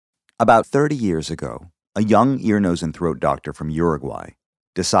About 30 years ago, a young ear, nose, and throat doctor from Uruguay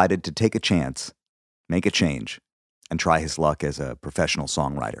decided to take a chance, make a change, and try his luck as a professional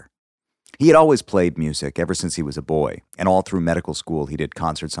songwriter. He had always played music ever since he was a boy, and all through medical school he did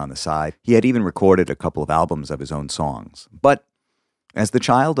concerts on the side. He had even recorded a couple of albums of his own songs. But as the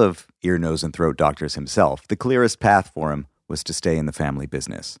child of ear, nose, and throat doctors himself, the clearest path for him was to stay in the family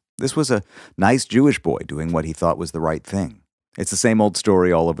business. This was a nice Jewish boy doing what he thought was the right thing. It's the same old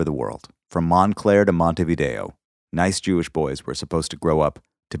story all over the world. From Montclair to Montevideo, nice Jewish boys were supposed to grow up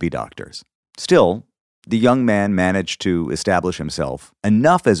to be doctors. Still, the young man managed to establish himself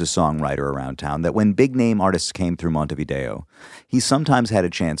enough as a songwriter around town that when big-name artists came through Montevideo, he sometimes had a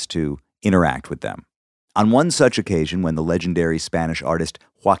chance to interact with them. On one such occasion, when the legendary Spanish artist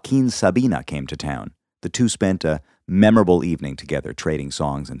Joaquin Sabina came to town, the two spent a memorable evening together trading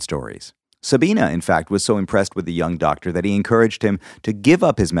songs and stories. Sabina, in fact, was so impressed with the young doctor that he encouraged him to give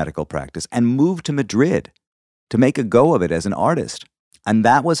up his medical practice and move to Madrid to make a go of it as an artist. And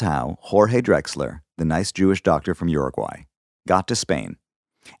that was how Jorge Drexler, the nice Jewish doctor from Uruguay, got to Spain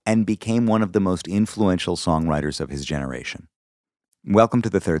and became one of the most influential songwriters of his generation. Welcome to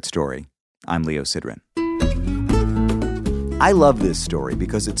The Third Story. I'm Leo Sidran. I love this story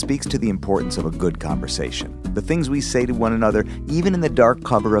because it speaks to the importance of a good conversation. The things we say to one another, even in the dark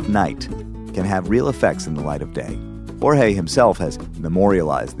cover of night, can have real effects in the light of day. Jorge himself has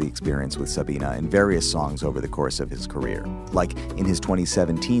memorialized the experience with Sabina in various songs over the course of his career. Like in his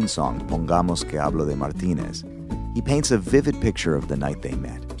 2017 song, Pongamos que hablo de Martínez, he paints a vivid picture of the night they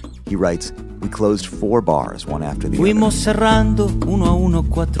met. He writes, "We closed 4 bars, one after the Fuimos cerrando uno a uno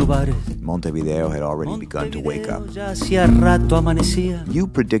 4 bares. Montevideo had already begun to wake up. Ya hacía rato amanecía. You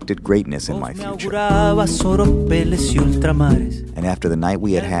predicted greatness in my future. Oropeles y ultramares. And after the night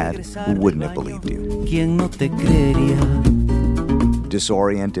we had, who wouldn't have believed you? ¿Quién no te creería?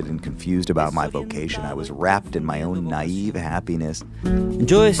 Disoriented and confused about my vocation, I was wrapped in my own naive happiness.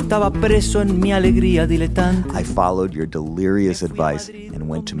 Yo estaba preso en mi alegría diletante. I followed your delirious advice and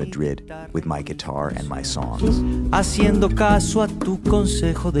went to Madrid with my guitar and my songs. Haciendo caso a tu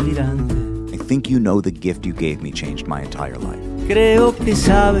consejo delirante. I think you know the gift you gave me changed my entire life. Creo que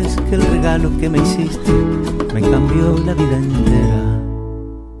sabes que el regalo que me hiciste me cambió la vida entera.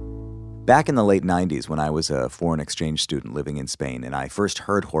 Back in the late 90s, when I was a foreign exchange student living in Spain and I first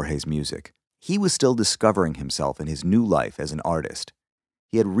heard Jorge's music, he was still discovering himself in his new life as an artist.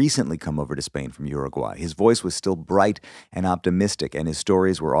 He had recently come over to Spain from Uruguay. His voice was still bright and optimistic, and his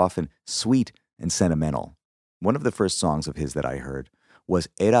stories were often sweet and sentimental. One of the first songs of his that I heard was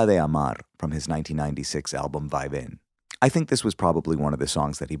Era de Amar from his 1996 album Vaivén. I think this was probably one of the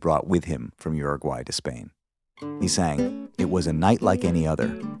songs that he brought with him from Uruguay to Spain. He sang, "It was a night like any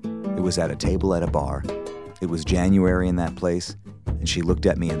other. It was at a table at a bar. It was January in that place, and she looked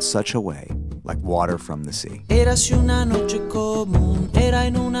at me in such a way, like water from the sea." Érase una noche común, era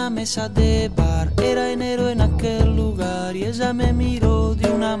en una mesa de bar, era enero en aquel lugar y ella me miró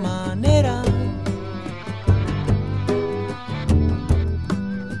de una manera.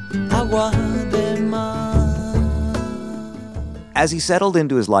 Agua del mar. As he settled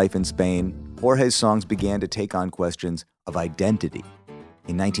into his life in Spain, Jorge's songs began to take on questions of identity.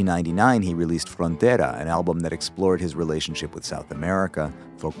 In 1999, he released Frontera, an album that explored his relationship with South America,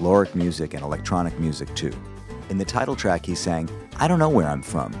 folkloric music, and electronic music too. In the title track, he sang, "I don't know where I'm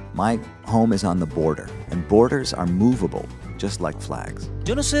from. My home is on the border, and borders are movable, just like flags."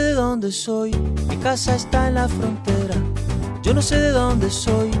 Yo no sé de dónde soy, mi casa está en la frontera. Yo no sé de dónde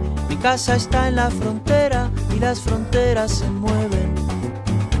soy, mi casa está en la frontera y las fronteras se mueven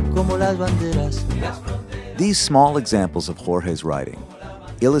como las banderas. These small examples of Jorge's writing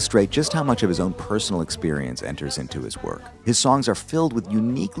illustrate just how much of his own personal experience enters into his work. His songs are filled with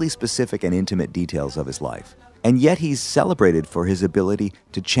uniquely specific and intimate details of his life. And yet he's celebrated for his ability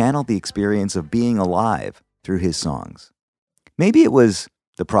to channel the experience of being alive through his songs. Maybe it was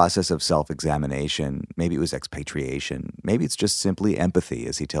the process of self-examination, maybe it was expatriation, maybe it's just simply empathy,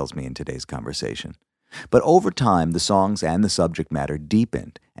 as he tells me in today's conversation. But over time, the songs and the subject matter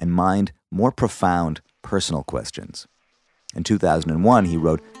deepened and mined more profound personal questions. In 2001, he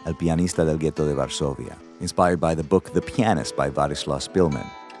wrote El pianista del ghetto de Varsovia, inspired by the book The Pianist by Władysław Szpilman.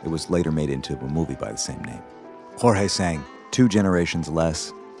 It was later made into a movie by the same name. Jorge sang, "2 generations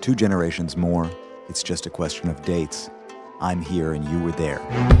less, 2 generations more, it's just a question of dates. I'm here and you were there."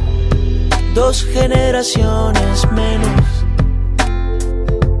 2 generaciones menos.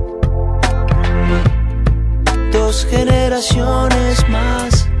 2 generaciones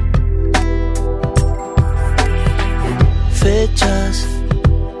más. Fechas,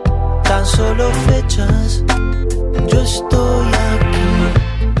 tan solo fechas. Yo estoy aquí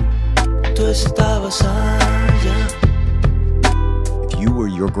estabas allá. If you were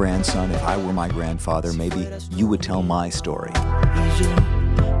your grandson, if I were my grandfather, maybe you would tell my story. Y yo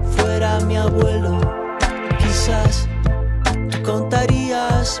fuera mi abuelo, quizás tú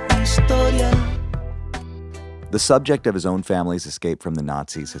contarías mi historia. The subject of his own family's escape from the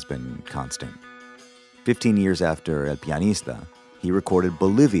Nazis has been constant. 15 years after El Pianista, he recorded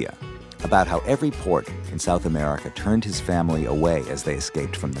Bolivia, about how every port in South America turned his family away as they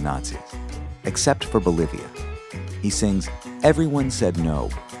escaped from the Nazis, except for Bolivia. He sings, "Everyone said no,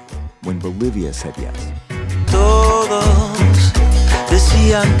 when Bolivia said yes." Todos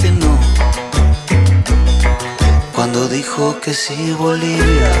decían que no, cuando dijo que sí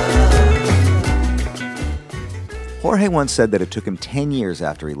Bolivia. Jorge once said that it took him 10 years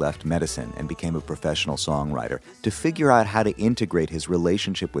after he left medicine and became a professional songwriter to figure out how to integrate his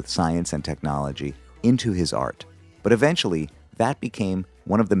relationship with science and technology into his art. But eventually, that became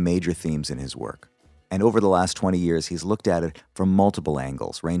one of the major themes in his work. And over the last 20 years, he's looked at it from multiple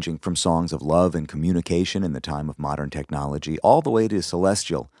angles, ranging from songs of love and communication in the time of modern technology, all the way to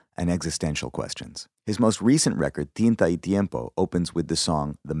celestial and existential questions. His most recent record, Tinta y Tiempo, opens with the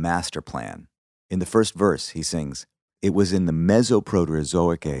song The Master Plan. In the first verse, he sings, "It was in the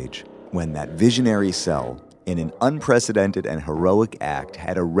Mesoproterozoic age when that visionary cell, in an unprecedented and heroic act,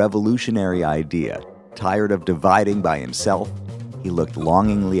 had a revolutionary idea. Tired of dividing by himself, he looked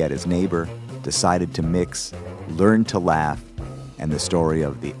longingly at his neighbor, decided to mix, learned to laugh, and the story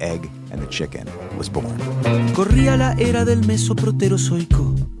of the egg and the chicken was born." Corría la era del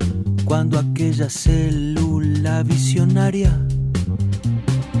Mesoproterozoico, cuando aquella célula visionaria,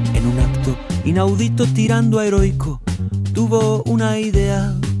 en un acto inaudito tirando a heroico, tuvo una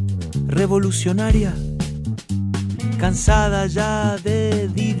idea revolucionaria. Cansada ya de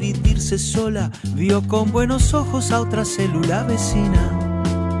dividirse sola, vio con buenos ojos a otra célula vecina.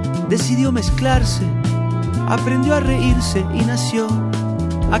 Decidió mezclarse, aprendió a reírse y nació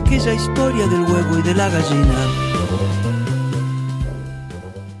aquella historia del huevo y de la gallina.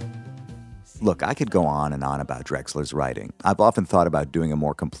 Look, I could go on and on about Drexler's writing. I've often thought about doing a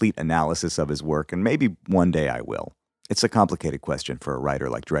more complete analysis of his work, and maybe one day I will. It's a complicated question for a writer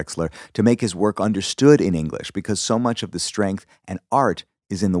like Drexler to make his work understood in English because so much of the strength and art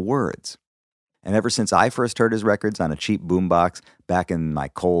is in the words. And ever since I first heard his records on a cheap boombox back in my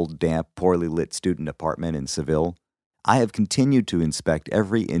cold, damp, poorly lit student apartment in Seville, I have continued to inspect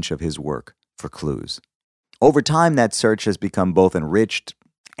every inch of his work for clues. Over time, that search has become both enriched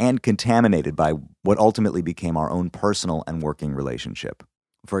and contaminated by what ultimately became our own personal and working relationship.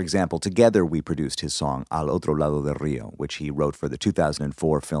 For example, together we produced his song Otro, lado del río, which he wrote for the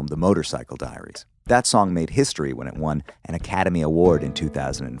 2004 film The Motorcycle Diaries. That song made history when it won an Academy Award in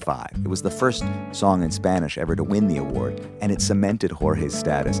 2005. It was the first song in Spanish ever to win the award, and it cemented Jorge's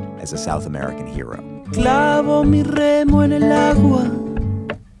status as a South American hero. Clavo mi remo en el agua,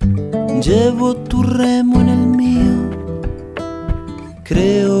 llevo tu remo en el mío.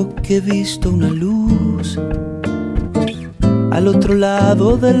 Creo que he visto una luz al otro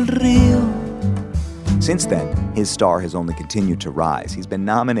lado del río. Since then, his star has only continued to rise. He's been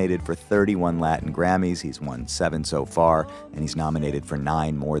nominated for 31 Latin Grammys. He's won 7 so far, and he's nominated for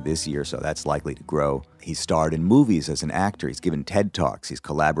 9 more this year, so that's likely to grow. He's starred in movies as an actor. He's given TED Talks. He's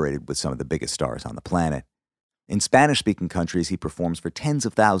collaborated with some of the biggest stars on the planet. In Spanish-speaking countries, he performs for tens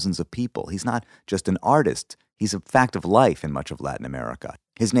of thousands of people. He's not just an artist. He's a fact of life in much of Latin America.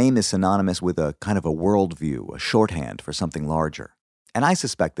 His name is synonymous with a kind of a worldview, a shorthand for something larger. And I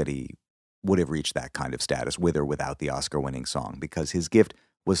suspect that he would have reached that kind of status with or without the Oscar-winning song because his gift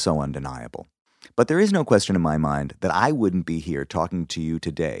was so undeniable. But there is no question in my mind that I wouldn't be here talking to you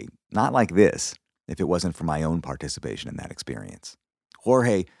today, not like this, if it wasn't for my own participation in that experience.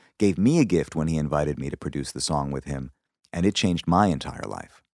 Jorge gave me a gift when he invited me to produce the song with him, and it changed my entire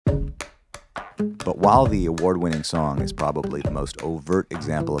life. But while the award-winning song is probably the most overt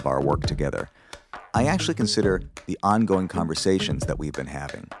example of our work together, I actually consider the ongoing conversations that we've been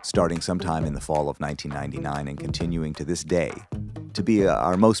having, starting sometime in the fall of 1999 and continuing to this day, to be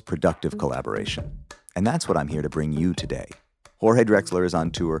our most productive collaboration. And that's what I'm here to bring you today. Jorge Drexler is on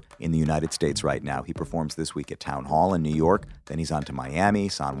tour in the United States right now. He performs this week at Town Hall in New York, then he's on to Miami,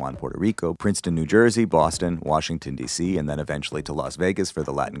 San Juan, Puerto Rico, Princeton, New Jersey, Boston, Washington, D.C., and then eventually to Las Vegas for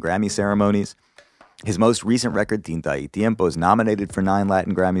the Latin Grammy ceremonies. His most recent record, Tinta y Tiempo, is nominated for 9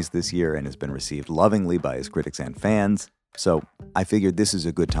 Latin Grammys this year and has been received lovingly by his critics and fans. So I figured this is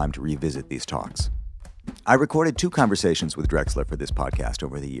a good time to revisit these talks. I recorded 2 conversations with Drexler for this podcast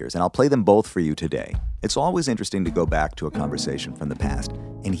over the years, and I'll play them both for you today. It's always interesting to go back to a conversation from the past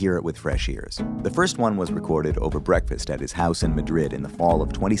and hear it with fresh ears. The first one was recorded over breakfast at his house in Madrid in the fall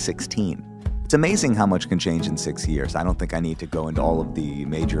of 2016. It's amazing how much can change in 6 years. I don't think I need to go into all of the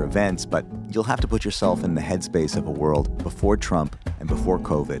major events, but you'll have to put yourself in the headspace of a world before Trump and before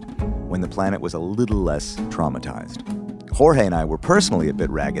COVID, when the planet was a little less traumatized. Jorge and I were personally a bit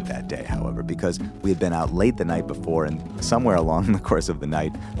ragged that day, however, because we had been out late the night before and somewhere along the course of the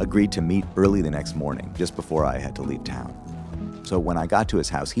night agreed to meet early the next morning, just before I had to leave town. So when I got to his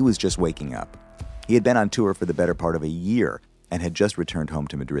house, he was just waking up. He had been on tour for the better part of a year and had just returned home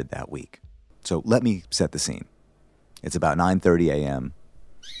to Madrid that week. So let me set the scene. It's about 9:30 a.m.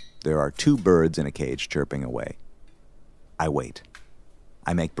 There are 2 birds in a cage chirping away. I wait.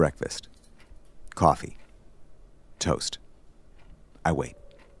 I make breakfast. Coffee. Toast. I wait.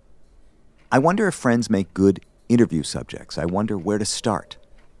 I wonder if friends make good interview subjects. I wonder where to start.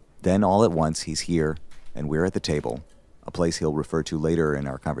 Then all at once he's here and we're at the table, a place he'll refer to later in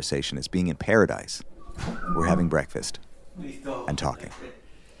our conversation as being in paradise. We're having breakfast and talking.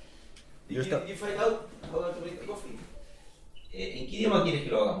 You find out how to make the coffee. ¿En qué idioma quieres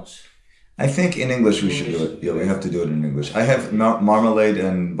que lo hagamos? I think in English we should do it. Yeah, we have to do it in English. I have marmalade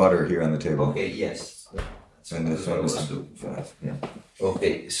and butter here on the table. Okay, yes. And this one is yeah.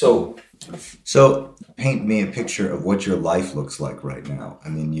 Okay, so paint me a picture of what your life looks like right now. I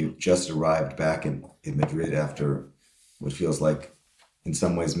mean, you just arrived back in Madrid after what feels like, in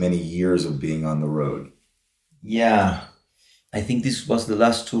some ways, many years of being on the road. Yeah, I think this was the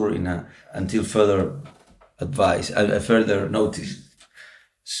last tour until further advice, further notice.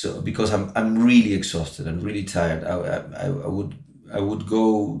 So because I'm really exhausted and really tired, I would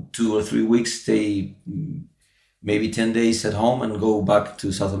go 2 or 3 weeks, stay maybe 10 days at home and go back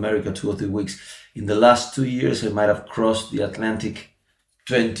to South America 2 or 3 weeks. In the last 2 years, I might have crossed the Atlantic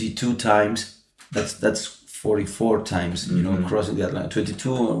 22 times. That's 44 times, crossing the Atlantic.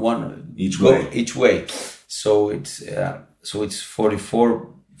 22 and 1 each way. So it's 44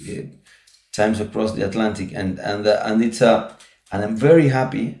 times across the Atlantic, and I'm very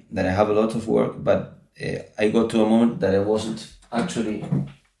happy that I have a lot of work, but I got to a moment that I wasn't actually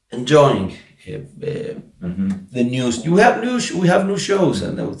enjoying the news. We have new shows,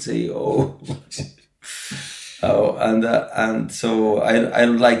 and I would say, and so I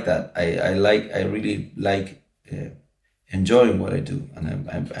don't like that. I really like enjoying what I do, and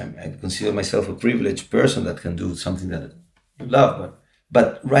I consider myself a privileged person that can do something that I love.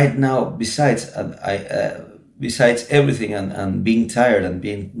 But right now, besides everything and being tired and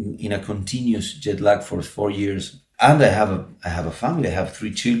being in a continuous jet lag for 4 years, and I have a family. I have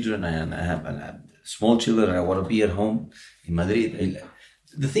 3 children, and I have small children. And I want to be at home in Madrid.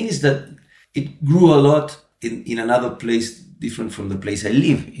 The thing is that it grew a lot in another place different from the place I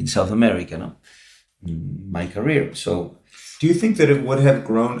live in South America. No, my career. So, do you think that it would have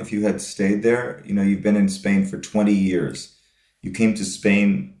grown if you had stayed there? You know, you've been in Spain for 20 years. You came to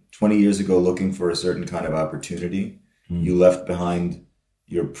Spain 20 years ago looking for a certain kind of opportunity. You left behind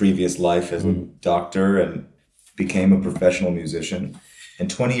your previous life as a doctor and became a professional musician. And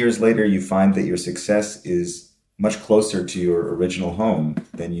 20 years later, you find that your success is much closer to your original home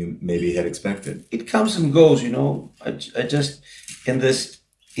than you maybe had expected. It comes and goes, I just, in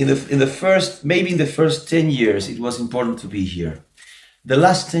the first 10 years, it was important to be here. The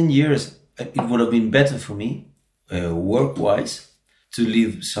last 10 years, it would have been better for me, work-wise, to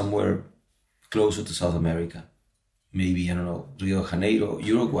live somewhere closer to South America. Maybe, I don't know, Rio de Janeiro,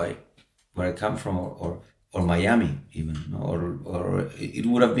 Uruguay, where I come from, or Miami even, or it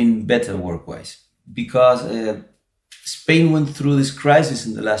would have been better work-wise. Because Spain went through this crisis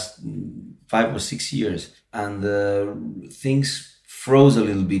in the last 5 or 6 years, and things froze a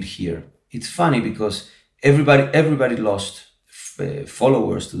little bit here. It's funny because everybody lost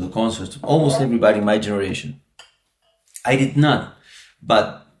followers to the concerts, almost everybody in my generation. I did not,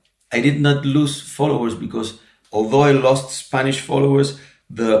 but I did not lose followers because although I lost Spanish followers,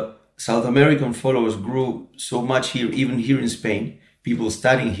 the South American followers grew so much here, even here in Spain, people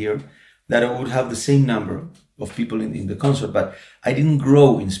studying here, that I would have the same number of people in the concert. But I didn't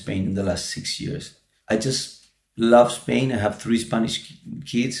grow in Spain in the last 6 years. I just love Spain. I have 3 Spanish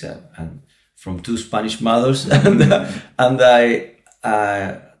kids and from 2 Spanish mothers, and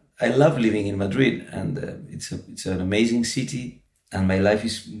I love living in Madrid, and it's an amazing city, and my life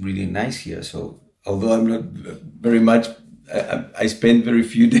is really nice here. So although I'm not very much, I spend very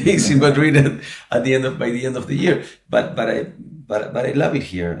few days in Madrid by the end of the year, but I love it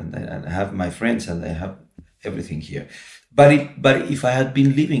here, and I have my friends, and I have everything here. But if I had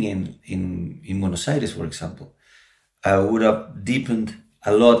been living in Buenos Aires, for example, I would have deepened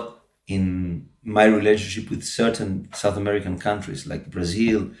a lot in my relationship with certain South American countries like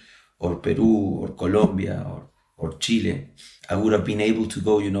Brazil or Peru or Colombia or Chile. I would have been able to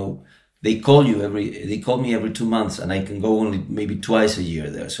go, they call me every 2 months, and I can go only maybe twice a year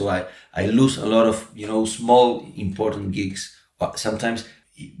there. So I lose a lot of, small, important gigs. Sometimes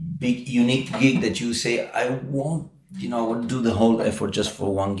big, unique gig that you say, I won't do the whole effort just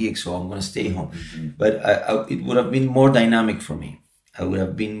for one gig, so I'm going to stay home. Mm-hmm. But it would have been more dynamic for me. I would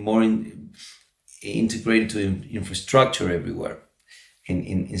have been more integrated to infrastructure everywhere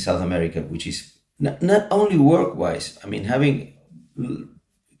in South America, which is not only work-wise. I mean, having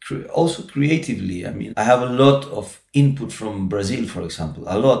also creatively. I mean, I have a lot of input from Brazil, for example.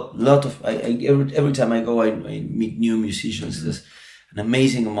 A lot of. Every time I go, I meet new musicians. There's an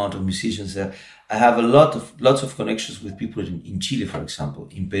amazing amount of musicians there. I have lots of connections with people in Chile, for example,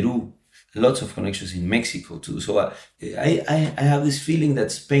 in Peru. Lots of connections in Mexico too. So I have this feeling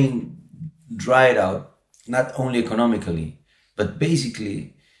that Spain dried out, not only economically, but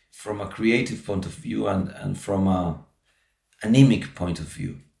basically from a creative point of view and from a anemic point of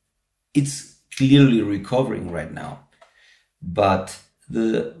view. It's clearly recovering right now. But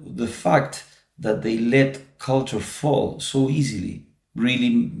the fact that they let culture fall so easily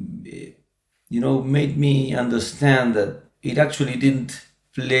really, made me understand that it actually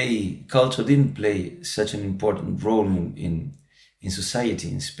culture didn't play such an important role in society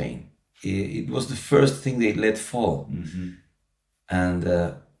in Spain. It was the first thing they let fall. Mm-hmm.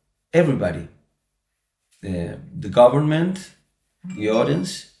 And everybody, the government, the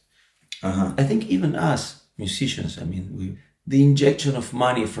audience, I think even us, musicians, I mean, the injection of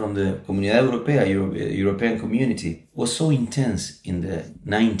money from the Comunidad Europea, European community, was so intense in the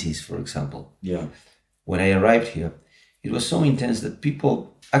 90s, for example. Yeah. When I arrived here, it was so intense that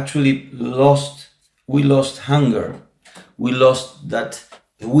people actually we lost hunger. We lost that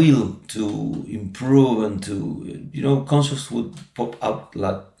will to improve and to, concerts would pop up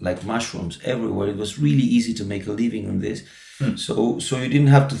like mushrooms everywhere. It was really easy to make a living on this. So you didn't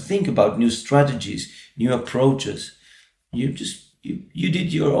have to think about new strategies, new approaches. You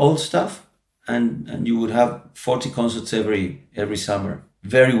did your old stuff and you would have 40 concerts every summer,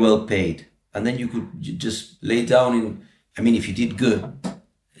 very well paid. And then you could just lay down if you did good,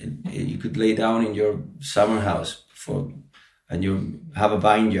 you could lay down in your summer house and you have a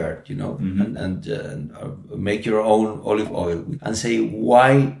vineyard, mm-hmm. and make your own olive oil and say,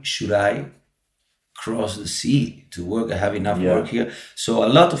 why should I cross the sea to work? I have enough work here. So a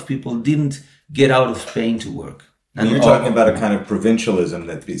lot of people didn't get out of Spain to work. And you're talking about a kind of provincialism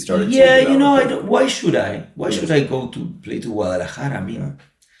that we started to develop. Why should I? Why should I go to play to Guadalajara? I mean,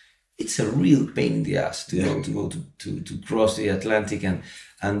 it's a real pain in the ass to cross the Atlantic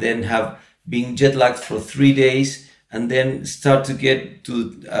and then have being jet lagged for 3 days and then start to get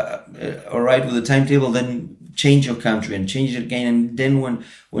to all right with the timetable, then change your country and change it again, and then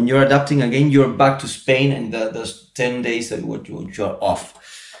when you're adapting again, you're back to Spain, and there's 10 days that you're off.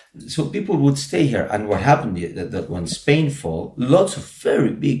 So people would stay here, and what happened that when Spain fell, lots of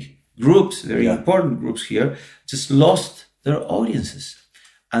very big groups, very important groups here, just lost their audiences.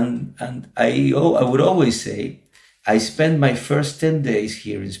 And I would always say, I spent my first 10 days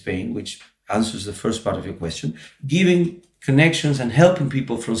here in Spain, which answers the first part of your question, giving connections and helping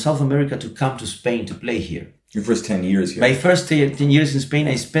people from South America to come to Spain to play here. Your first 10 years here. My first 10 years in Spain,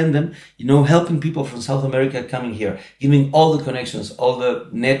 I spent them, helping people from South America coming here, giving all the connections, all the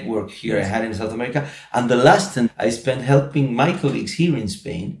network here I had in South America. And the last 10, I spent helping my colleagues here in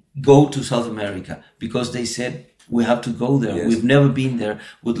Spain go to South America because they said, we have to go there. Yes. We've never been there.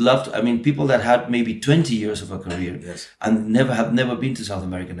 Would love to. I mean, people that had maybe 20 years of a career and have never been to South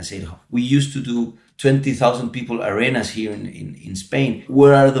America. And I said, we used to do 20,000 people arenas here in Spain.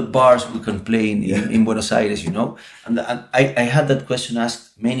 Where are the bars we can play in Buenos Aires, And I had that question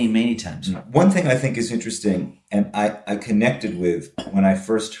asked many, many times. One thing I think is interesting, and I connected with when I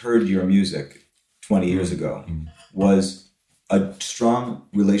first heard your music 20 years ago, was a strong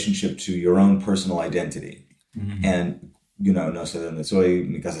relationship to your own personal identity. Mm-hmm. And, no sé dónde soy,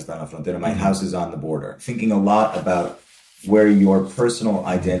 mi casa está en la frontera, my house is on the border. Thinking a lot about where your personal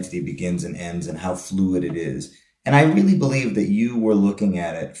identity begins and ends and how fluid it is. And I really believe that you were looking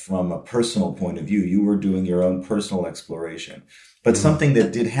at it from a personal point of view. You were doing your own personal exploration. But something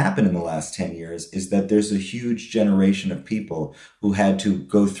that did happen in the last 10 years is that there's a huge generation of people who had to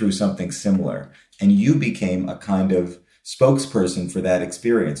go through something similar. And you became a kind of spokesperson for that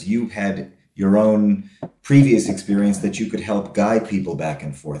experience. You had your own previous experience that you could help guide people back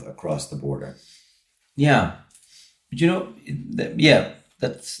and forth across the border. Yeah.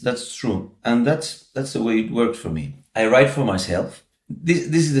 That's true. And that's the way it worked for me. I write for myself. This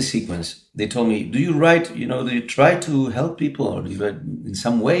is the sequence. They told me, do you write, do you try to help people or do you write in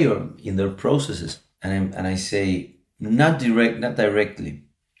some way or in their processes? And I say, not directly.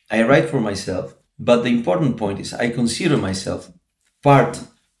 I write for myself, but the important point is I consider myself part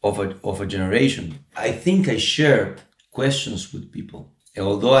of a generation. I think I share questions with people,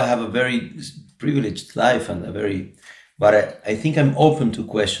 although I have a very privileged life and but I think I'm open to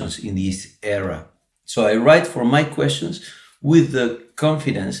questions in this era. So I write for my questions with the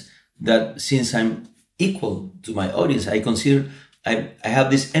confidence that since I'm equal to my audience, I consider I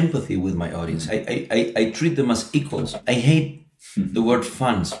have this empathy with my audience. I treat them as equals. I hate the word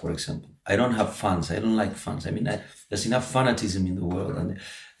fans, for example. I don't have fans. I don't like fans. I mean, there's enough fanatism in the world.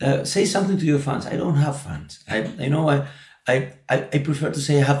 And say something to your fans. I don't have fans. I prefer to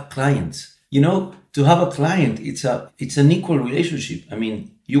say I have clients. To have a client, it's an equal relationship. I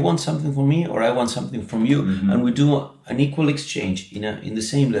mean, you want something from me, or I want something from you, and we do an equal exchange in the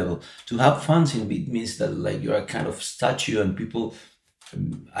same level. To have fans in it means that like you're a kind of statue and people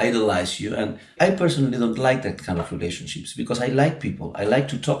idolize you. And I personally don't like that kind of relationships because I like people. I like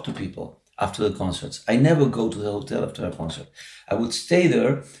to talk to people after the concerts. I never go to the hotel after a concert. I would stay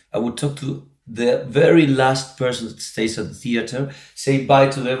there. I would talk to the very last person that stays at the theater, say bye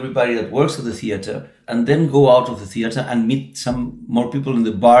to everybody that works at the theater, and then go out of the theater and meet some more people in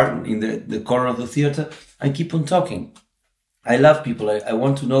the bar, in the corner of the theater, and keep on talking. I love people. I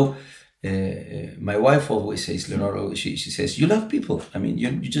want to know. My wife always says, Leonardo, she says, you love people. I mean,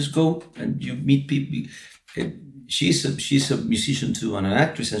 you just go and you meet people. She's a musician too and an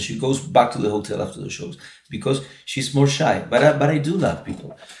actress, and she goes back to the hotel after the shows because she's more shy. But I do love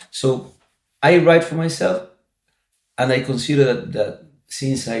people. So I write for myself, and I consider that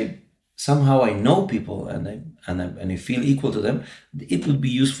since I know people and I feel equal to them, it would be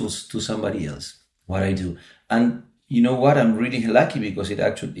useful to somebody else what I do. And you know what? I'm really lucky because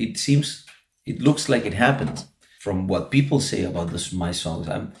it looks like it happened from what people say about my songs.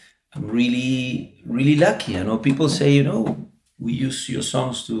 I'm really, really lucky. I know people say, we use your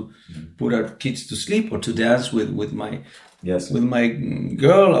songs to put our kids to sleep or to dance with my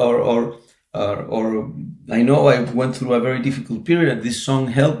girl or I know I went through a very difficult period and this song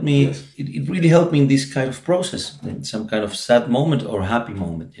helped me. Yes. It really helped me in this kind of process, in some kind of sad moment or happy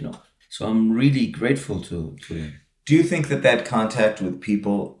moment, So I'm really grateful to Do you think that contact with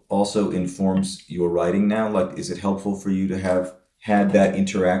people also informs your writing now? Like, is it helpful for you to have had that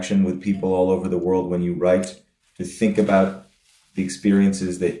interaction with people all over the world when you write, to think about the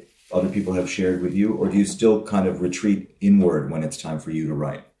experiences that other people have shared with you? Or do you still kind of retreat inward when it's time for you to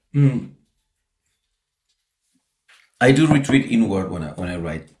write? I do retreat inward when I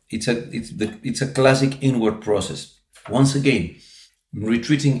write. It's a classic inward process. Once again,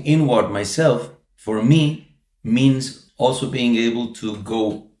 retreating inward myself for me means also being able to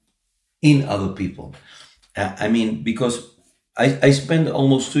go in other people. Because I spent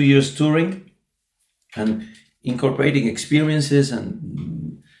almost 2 years touring and incorporating experiences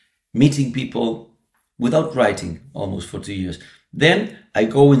and meeting people without writing almost for 2 years. Then I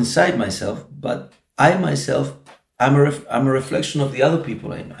go inside myself, but I myself, I'm a reflection of the other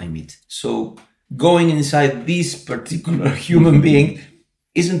people I meet. So going inside this particular human being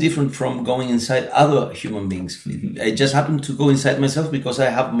isn't different from going inside other human beings. I just happen to go inside myself because I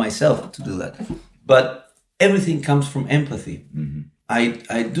have myself to do that. But everything comes from empathy. Mm-hmm.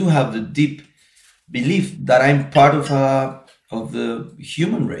 I do have the deep belief that I'm part of the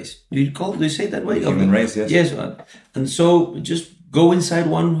human race. Do you say it that way? Human race, yes. Yes. And so just go inside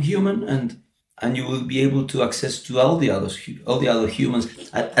one human and you will be able to access to all the other humans,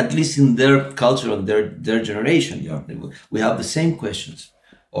 at least in their culture and their generation. Yeah. We have the same questions,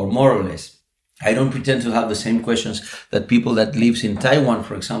 or more or less. I don't pretend to have the same questions that people that lives in Taiwan,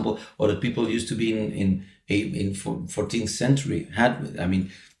 for example, or that people used to be in 14th century had.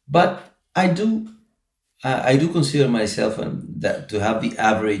 But I do consider myself that to have the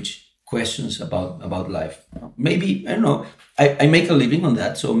average questions about life. Maybe, I don't know, I make a living on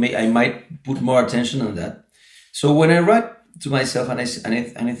that, so I might put more attention on that. So when I write to myself and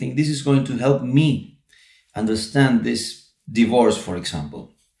I think this is going to help me understand this divorce, for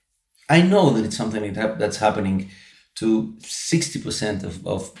example, I know that it's something that's happening to 60%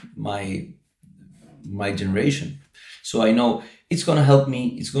 of my generation. So I know it's going to help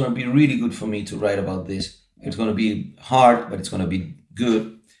me. It's going to be really good for me to write about this. It's going to be hard, but it's going to be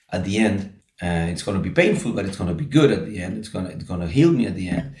good at the end. It's going to be painful, but it's going to be good at the end. It's going to heal me at the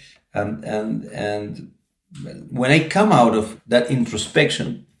end. And when I come out of that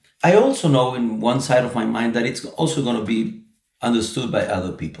introspection, I also know in one side of my mind that it's also going to be understood by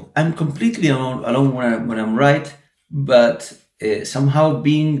other people. I'm completely alone when I'm right, but somehow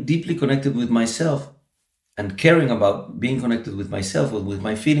being deeply connected with myself and caring about being connected with myself or with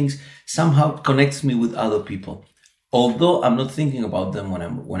my feelings somehow connects me with other people. although I'm not thinking about them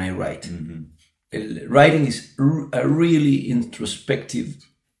when I write. Writing is a really introspective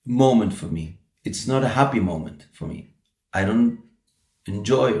moment for me. It's not a happy moment for me. I don't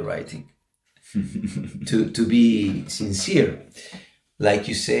enjoy writing. to be sincere, like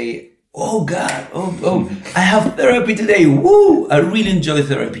you say, oh God, I have therapy today. Woo! I really enjoy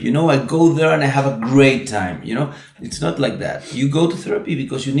therapy. I go there and I have a great time. It's not like that. You go to therapy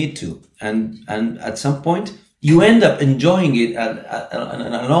because you need to, and at some point you end up enjoying it at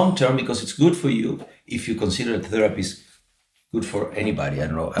a long term because it's good for you. If you consider that therapy is good for anybody, I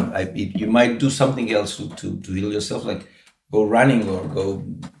don't know. You might do something else to heal yourself, like go running or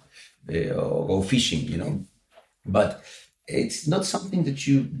go fishing, but it's not something that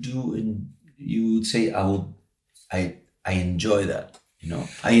you do and you would say, I enjoy that,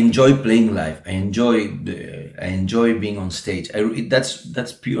 I enjoy playing live. I enjoy being on stage.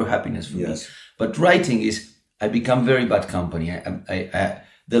 That's pure happiness for me. But writing is, I become very bad company.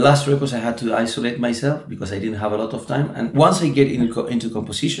 The last records I had to isolate myself because I didn't have a lot of time. And once I get into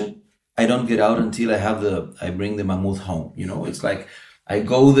composition, I don't get out until I bring the mammoth home. It's like, I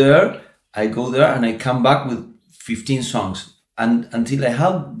go there and I come back with 15 songs. And until I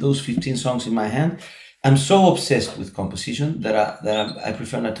have those 15 songs in my hand, I'm so obsessed with composition that I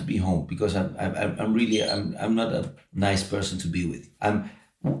prefer not to be home because I'm not a nice person to be with. I'm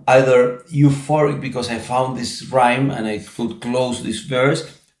either euphoric because I found this rhyme and I could close this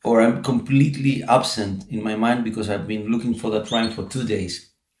verse, or I'm completely absent in my mind because I've been looking for that rhyme for 2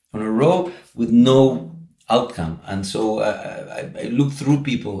 days on a row with no outcome. And so I look through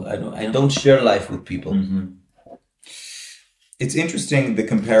people. I don't share life with people. It's interesting, the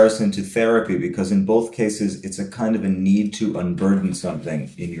comparison to therapy, because in both cases it's a kind of a need to unburden something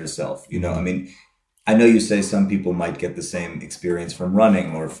in yourself. I know you say some people might get the same experience from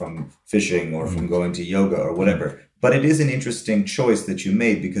running or from fishing or from going to yoga or whatever, but it is an interesting choice that you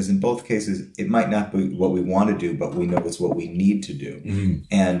made, because in both cases it might not be what we want to do, but we know it's what we need to do.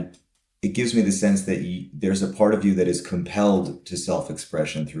 And it gives me the sense that there's a part of you that is compelled to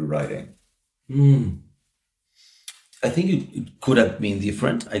self-expression through writing. I think it could have been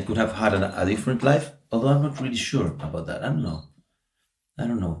different. I could have had a different life, although I'm not really sure about that. I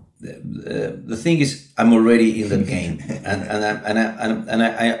don't know. The thing is, I'm already in the game, and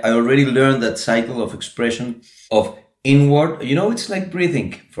I already learned that cycle of expression of inward. It's like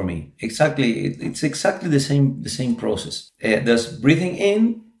breathing for me. Exactly, it's exactly the same process. There's breathing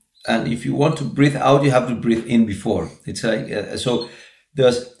in, and if you want to breathe out, you have to breathe in before. It's like so.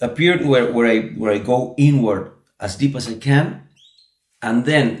 There's a period where I go inward as deep as I can, and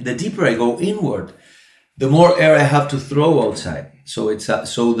then the deeper I go inward, the more air I have to throw outside. So it's the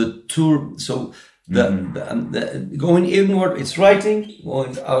going inward, it's writing.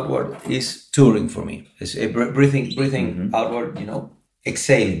 Going outward is touring for me. It's breathing outward.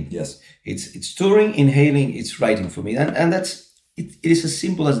 Exhaling. Yes, it's touring, inhaling. It's writing for me, and that's it. It is as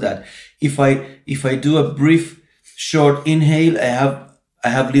simple as that. If I do a brief, short inhale, I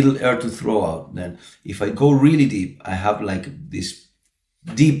have little air to throw out. Then if I go really deep, I have like this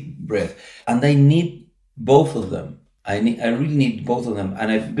deep breath, and I need both of them. I really need both of them,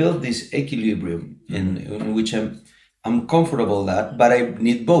 and I've built this equilibrium in which I'm comfortable that, but I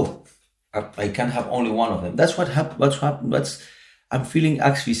need both. I can't have only one of them. That's what happened. I'm feeling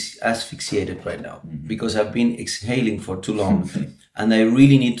asphyxiated right now because I've been exhaling for too long, and I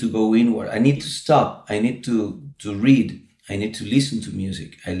really need to go inward. I need to stop. I need to read. I need to listen to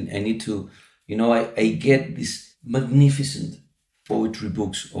music. I need to, I get these magnificent poetry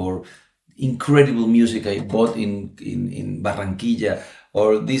books or incredible music I bought in Barranquilla,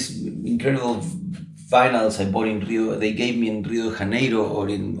 or these incredible vinyls I bought in Rio. They gave me in Rio de Janeiro or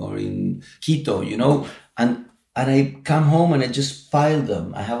in Quito, and I come home and I just pile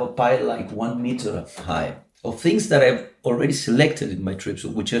them. I have a pile like 1 meter high of things that I've already selected in my trips,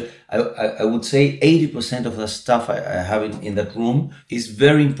 which I would say 80% of the stuff I have in that room is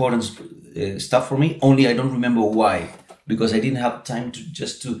very important stuff for me. Only I don't remember why, because I didn't have time to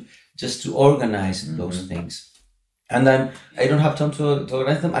just to organize those things, and then I don't have time to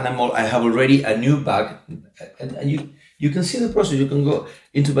organize them. And I have already a new bag, and you can see the process. You can go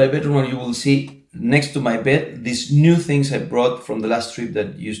into my bedroom and you will see next to my bed these new things I brought from the last trip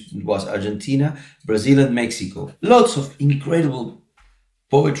that was Argentina, Brazil, and Mexico. Lots of incredible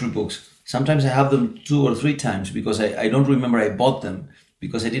poetry books. Sometimes I have them 2 or 3 times because I don't remember I bought them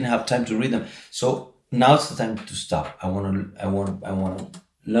because I didn't have time to read them. So now it's the time to stop. I want to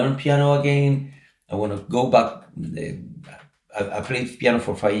learn piano again. I want to go back. I played piano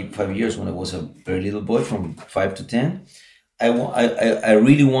for 5 years when I was a very little boy, from 5 to 10. I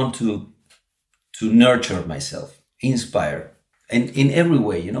really want to nurture myself inspire, and in every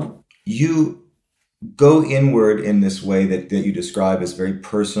way, you know. You go inward in this way that you describe as very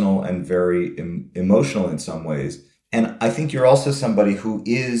personal and very emotional in some ways. And I think you're also somebody who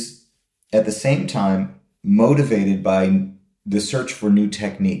is, at the same time, motivated by the search for new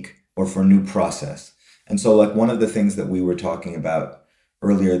technique or for new process. And so, like, one of the things that we were talking about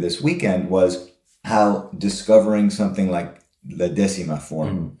earlier this weekend was how discovering something like the decima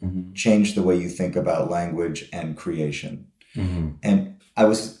form changed the way you think about language and creation. And I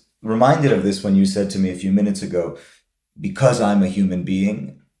was reminded of this when you said to me a few minutes ago, because I'm a human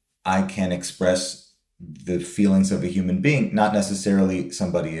being, I can express the feelings of a human being, not necessarily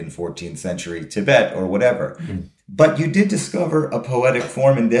somebody in 14th century Tibet or whatever. But you did discover a poetic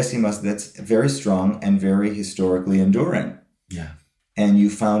form in decimas that's very strong and very historically enduring. Yeah. And you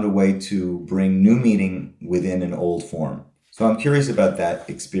found a way to bring new meaning within an old form. So I'm curious about that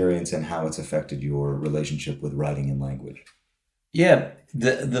experience and how it's affected your relationship with writing and language. Yeah,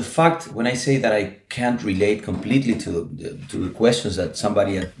 the fact when I say that I can't relate completely to the questions that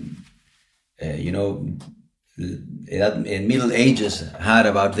somebody at in Middle Ages had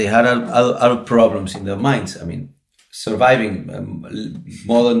about, they had other problems in their minds. I mean, surviving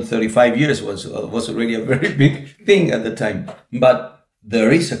more than 35 years was already a very big thing at the time. But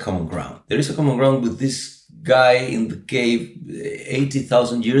there is a common ground. There is a common ground with this guy in the cave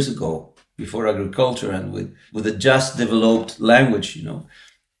 80,000 years ago, before agriculture, and with a just developed language, you know.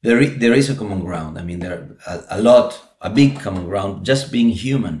 There is a common ground. I mean, there are a big common ground. Just being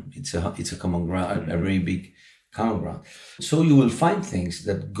human, it's a common ground, a very big common ground. So you will find things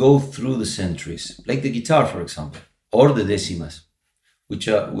that go through the centuries, like the guitar, for example, or the decimas, which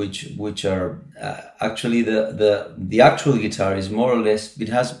are actually the actual guitar is more or less, it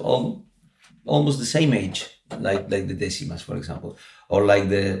has almost the same age, like the decimas, for example, or like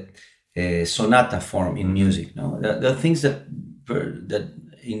the sonata form in music. No, there are things that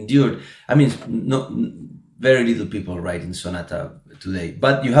endured. I mean, very little people write in sonata today,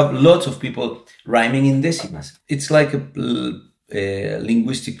 but you have lots of people rhyming in decimas. It's like a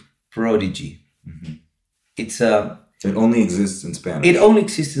linguistic prodigy. It only exists in Spanish. It only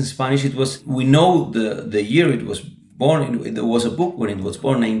exists in Spanish. We know the year it was born. There was a book when it was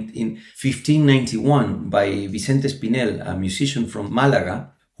born in 1591 by Vicente Espinel, a musician from Malaga,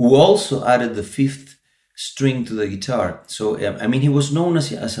 who also added the fifth string to the guitar. So, I mean, he was known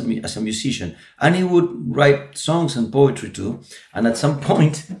as a musician, and he would write songs and poetry too. And at some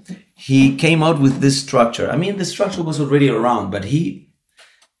point, he came out with this structure. I mean, the structure was already around, but he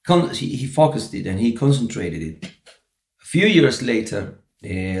focused it and he concentrated it. A few years later,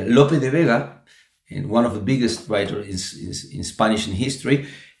 Lope de Vega, one of the biggest writers in Spanish in history,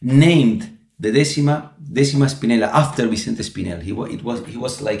 named the decima Spinella after Vicente Espinel. He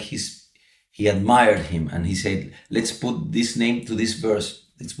was like he admired him, and he said, let's put this name to this verse.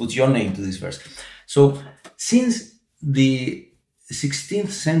 Let's put your name to this verse. So since the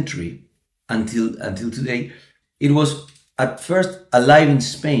 16th century until today, it was at first alive in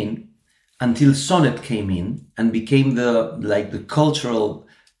Spain until sonnet came in and became the cultural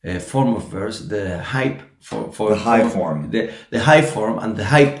form of verse, the hype for the high form, the high form, and the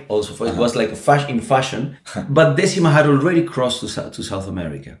hype also. For it was like in fashion. But decima had already crossed to South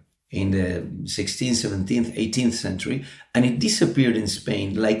America in the 16th, 17th, 18th century, and it disappeared in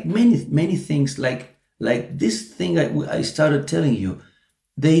Spain. Like many things, like this thing I started telling you,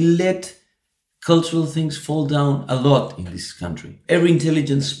 they let cultural things fall down a lot in this country. Every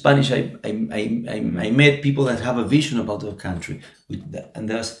intelligent Spanish I met, people that have a vision about their country, and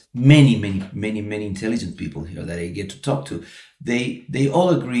there's many intelligent people here that I get to talk to. They all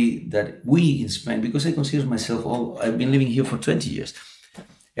agree that we in Spain, because I consider myself, I've been living here for 20 years.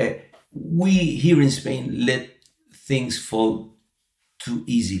 We here in Spain let things fall too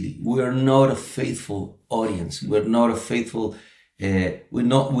easily. We're not a faithful audience. We're not a faithful. We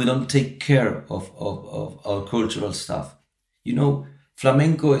don't take care of our cultural stuff. You know,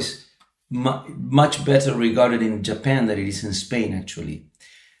 flamenco is much better regarded in Japan than it is in Spain, actually.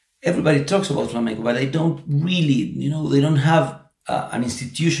 Everybody talks about flamenco, but they don't really, they don't have an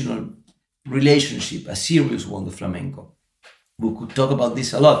institutional relationship, a serious one with flamenco. We could talk about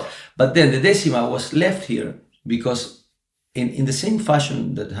this a lot. But then the decima was left here because in the same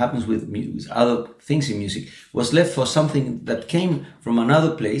fashion that happens with other things in music, was left for something that came from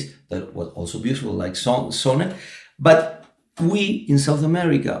another place that was also beautiful, like sonnet. But we in South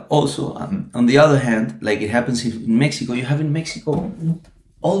America also, on the other hand, like it happens in Mexico, you have in Mexico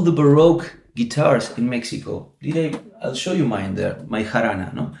all the Baroque guitars in Mexico. I'll show you mine there, my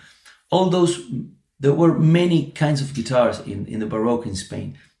jarana, no? All those, there were many kinds of guitars in the Baroque in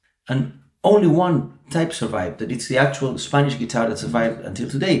Spain. And only one type survived, that it's the actual Spanish guitar that survived until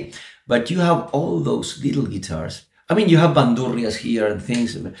today. But you have all those little guitars. I mean, you have bandurrias here and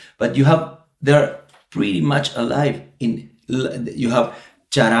things, but they're pretty much alive. You have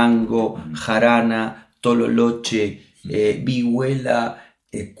charango, jarana, tololoche, vihuela,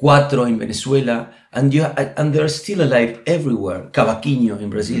 cuatro in Venezuela, and they're still alive everywhere. Cavaquinho in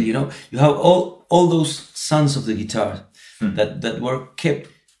Brazil, you know. You have all those sons of the guitar that were kept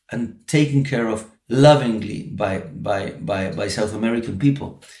and taken care of lovingly by South American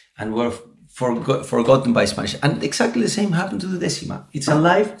people, and were forgotten by Spanish. And exactly the same happened to the decima. It's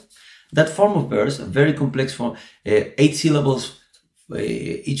alive. That form of verse, a very complex form, 8 syllables,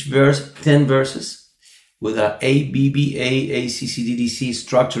 each verse, 10 verses, with a B, B, A, C, C, D, D, C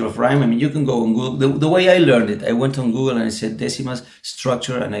structure of rhyme. I mean, you can go on Google. The way I learned it, I went on Google and I said decimas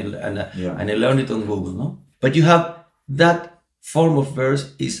structure, and I learned it on Google. No, but you have that form of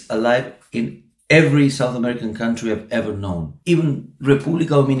verse is alive in every South American country I've ever known. Even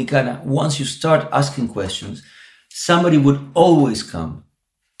República Dominicana. Once you start asking questions, somebody would always come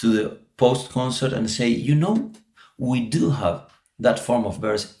to the post-concert and say, you know, we do have that form of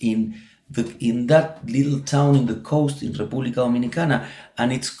verse in that little town in the coast in República Dominicana,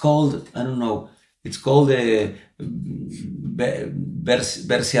 and it's called, I don't know, it's called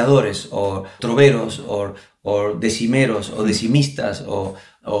verseadores or troveros or decimeros or decimistas or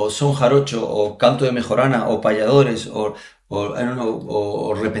son jarocho or canto de mejorana or payadores or I don't know,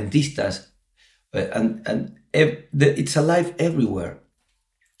 or repentistas, and it's alive everywhere.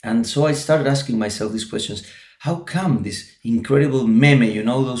 And so I started asking myself these questions. How come this incredible meme, you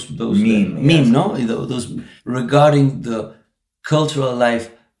know, those meme, yes, no? Those regarding the cultural life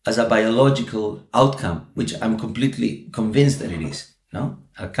as a biological outcome, which I'm completely convinced that it is, no?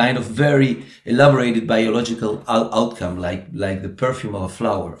 A kind of very elaborated biological outcome, like the perfume of a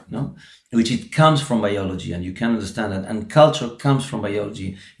flower, no? Which it comes from biology, and you can understand that. And culture comes from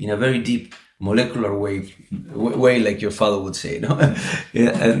biology in a very deep molecular way, like your father would say, no?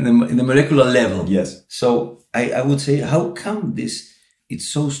 In the molecular level. Yes. So I would say, how come it's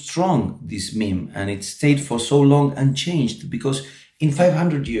so strong, this meme, and it stayed for so long unchanged? Because in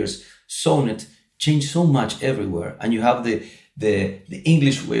 500 years, sonnet changed so much everywhere, and you have the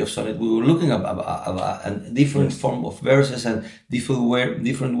English way of sonnet. We were looking at a different form of verses and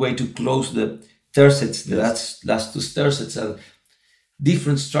different way to close the tercets, the last two tercets, and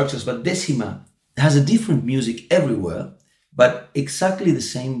different structures. But decima has a different music everywhere, but exactly the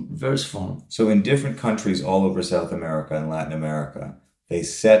same verse form. So in different countries all over South America and Latin America, they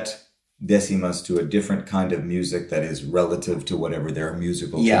set decimas to a different kind of music that is relative to whatever their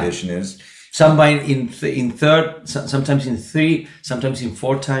musical tradition is. Sometimes in third, sometimes in 3, sometimes in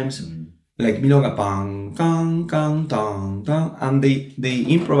 4 times. Like milonga, pang, kang, kang, tang, tang, and they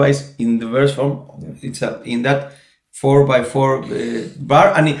improvise in the verse form. It's in that 4x4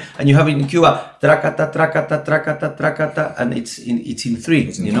 bar, and you have it in Cuba, trakata, trakata, trakata, trakata, and it's in 3.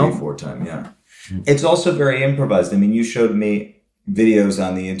 It's in 3/4 time, yeah. It's also very improvised. I mean, you showed me videos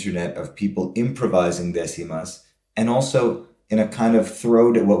on the internet of people improvising decimas, and also in a kind of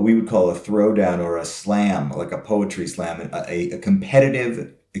what we would call a throwdown or a slam, like a poetry slam, a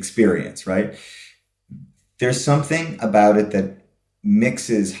competitive experience, right? There's something about it that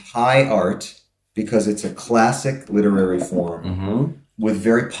mixes high art, because it's a classic literary form, with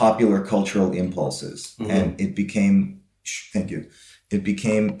very popular cultural impulses. And it became, it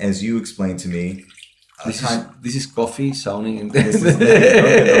became, as you explained to me, this is coffee sounding in this is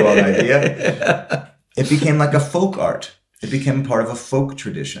the wrong idea. It became like a folk art. It became part of a folk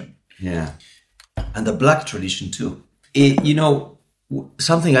tradition. Yeah. And the black tradition too. You know,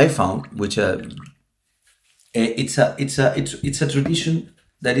 something I found, which it's a tradition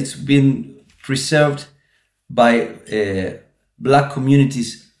that it's been preserved by black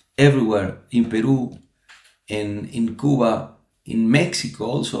communities everywhere, in Peru, in Cuba, in Mexico,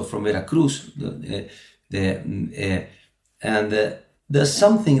 also from Veracruz, and there's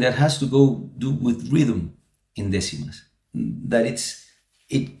something that has to do with rhythm in decimas, that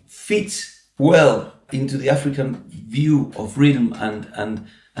it fits well into the African view of rhythm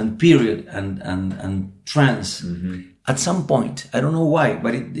and period and trance. At some point, I don't know why,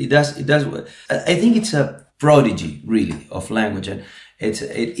 but it does. I think it's a prodigy, really, of language, and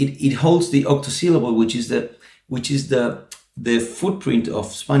it holds the octosyllable, which is the footprint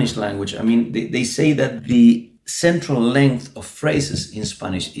of Spanish language. I mean, they say that the central length of phrases in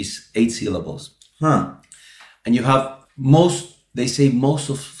Spanish is 8 syllables. And you have most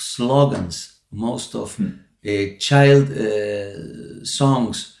of slogans, most of child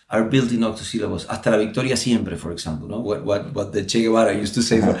songs are built in octosílabos. Hasta la victoria siempre, for example, no? What the Che Guevara used to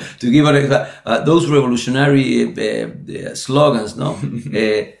say. To give those revolutionary slogans, no?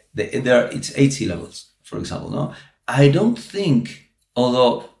 It's 8 syllables, for example, no? I don't think,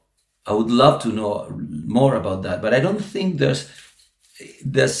 although I would love to know more about that, but I don't think there's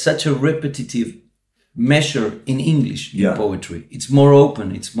such a repetitive measure in English in poetry. It's more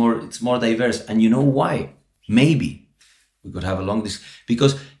open, it's more diverse. And you know why? Maybe we could have a long discussion,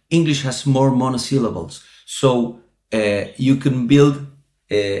 because English has more monosyllables. So you can build,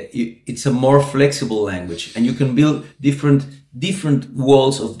 it's a more flexible language, and you can build different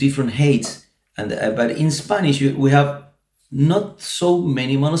walls of different heights. And but in Spanish, we have not so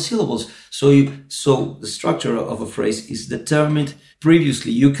many monosyllables. So the structure of a phrase is determined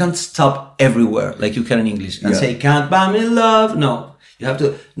previously. You can't stop everywhere like you can in English and say, can't buy me love. No, you have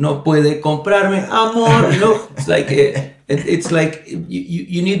to, no puede comprarme amor. You know, it's like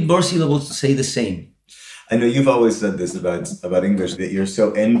you need more syllables to say the same. I know you've always said this about English, that you're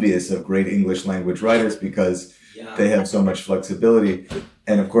so envious of great English language writers because they have so much flexibility.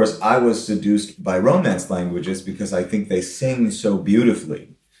 And of course, I was seduced by Romance languages because I think they sing so beautifully.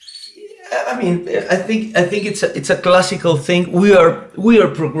 I mean, I think it's a classical thing. We are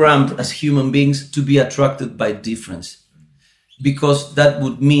programmed as human beings to be attracted by difference, because that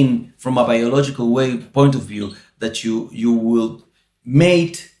would mean, from a biological point of view, that you will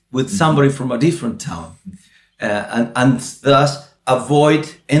mate with somebody from a different town, and thus avoid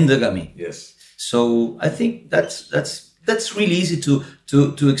endogamy. Yes. So I think that's really easy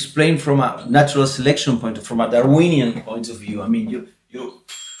to explain from a natural selection from a Darwinian point of view. I mean,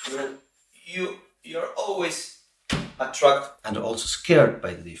 you're always attracted and also scared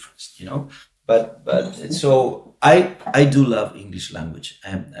by the difference, you know. But so I do love English language,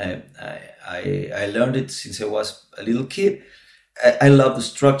 and I learned it since I was a little kid. I love the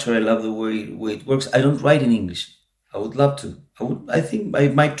structure. I love the way it works. I don't write in English. I would love to. I think I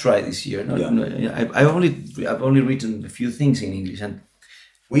might try this year. I've only written a few things in English, and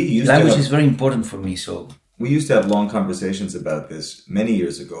language is very important for me. So we used to have long conversations about this many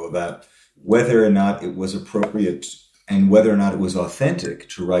years ago, about whether or not it was appropriate and whether or not it was authentic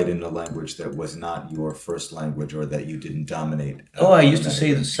to write in a language that was not your first language or that you didn't dominate. I used to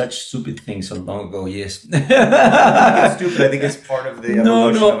say such stupid things so long ago. Yes. I think it's stupid. I think it's part of the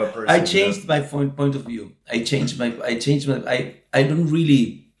evolution of a person. I changed my point of view. I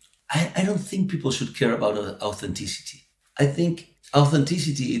don't think people should care about authenticity. I think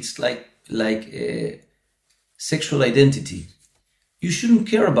authenticity, it's like sexual identity. You shouldn't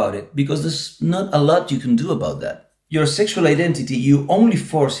care about it because there's not a lot you can do about that. Your sexual identity, you only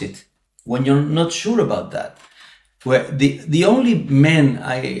force it when you're not sure about that. Where the only men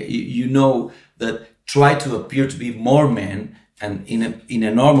that try to appear to be more men and in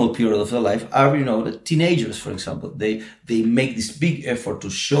a normal period of their life are, the teenagers, for example. They make this big effort to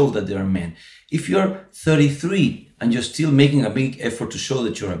show that they're men. If you're 33 and you're still making a big effort to show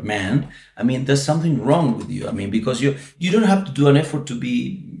that you're a man, I mean, there's something wrong with you. I mean, because you don't have to do an effort to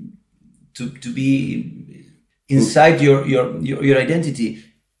be inside your identity.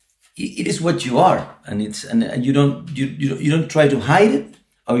 It is what you are, and you don't try to hide it,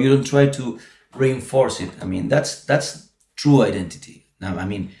 or you don't try to reinforce it. I mean, that's true identity. Now, I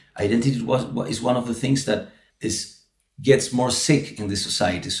mean, identity is one of the things that gets more sick in this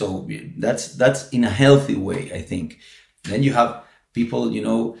society. So that's in a healthy way, I think. Then you have people,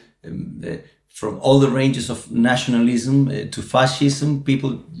 from all the ranges of nationalism to fascism,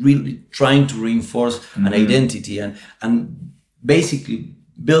 people really trying to reinforce an identity and basically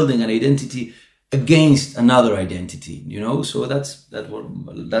building an identity against another identity, So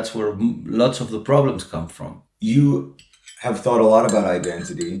that's where lots of the problems come from. You have thought a lot about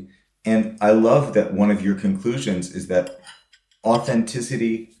identity. And I love that one of your conclusions is that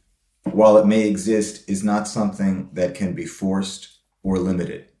authenticity, while it may exist, is not something that can be forced or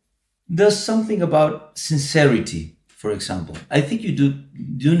limited. There's something about sincerity, for example. I think you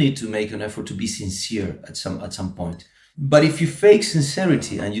do need to make an effort to be sincere at some point. But if you fake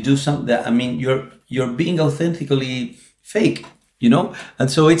sincerity and you do something that, I mean, you're being authentically fake,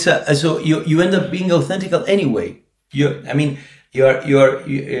 And so so you end up being authentic anyway.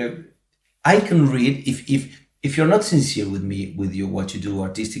 I can read if you're not sincere with me, with what you do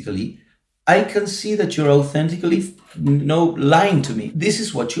artistically, I can see that you're authentically, lying to me. This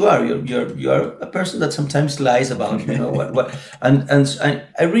is what you are. You're a person that sometimes lies about, what. And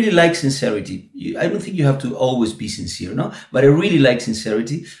I really like sincerity. I don't think you have to always be sincere, But I really like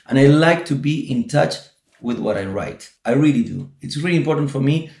sincerity, and I like to be in touch with what I write. I really do. It's really important for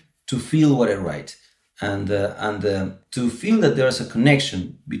me to feel what I write. and to feel that there is a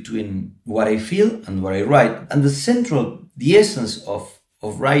connection between what I feel and what I write. And the essence of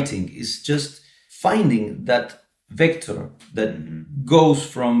writing is just finding that vector that goes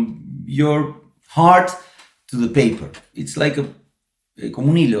from your heart to the paper. It's like como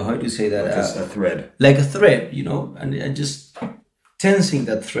un hilo, how do you say that? Like a thread. Like a thread, and just tensing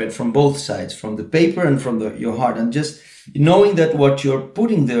that thread from both sides, from the paper and from your heart, and just knowing that what you're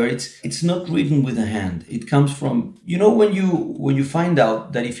putting there, it's not written with a hand. It comes from, when you find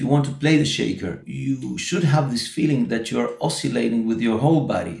out that if you want to play the shaker, you should have this feeling that you're oscillating with your whole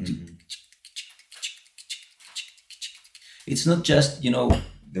body. Mm-hmm. It's not just,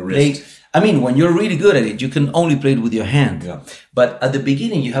 the wrist. When you're really good at it, you can only play it with your hand. Yeah. But at the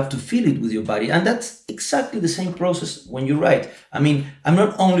beginning, you have to feel it with your body. And that's exactly the same process when you write. I'm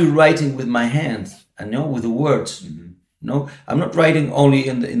not only writing with my hands, with the words. Mm-hmm. No, I'm not writing only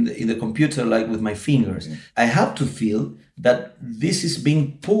in the computer, like with my fingers. Mm-hmm. I have to feel that this is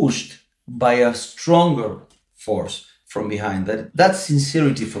being pushed by a stronger force from behind. That's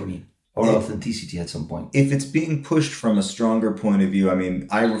sincerity for me. Or authenticity at some point. If it's being pushed from a stronger point of view,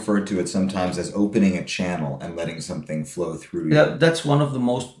 I refer to it sometimes as opening a channel and letting something flow through you. Yeah, that's one of the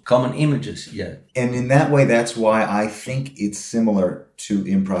most common images, yeah. And in that way, that's why I think it's similar to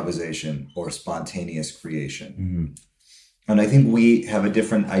improvisation or spontaneous creation. Mm-hmm. And I think we have a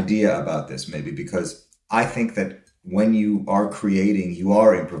different idea about this, maybe, because I think that when you are creating, you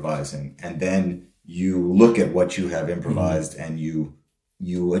are improvising, and then you look at what you have improvised and you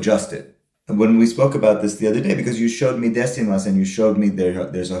adjust it. And when we spoke about this the other day, because you showed me decimas and you showed me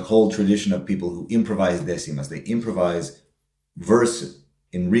there's a whole tradition of people who improvise decimas. They improvise verse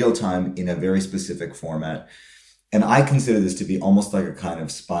in real time in a very specific format. And I consider this to be almost like a kind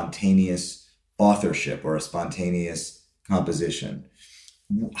of spontaneous authorship or a spontaneous composition.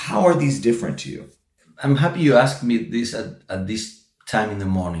 How are these different to you? I'm happy you asked me this at this time in the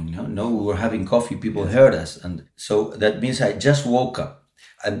morning. No, we were having coffee, people heard us. And so that means I just woke up.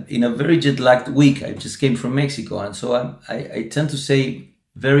 And in a very jet-lagged week, I just came from Mexico, and so I tend to say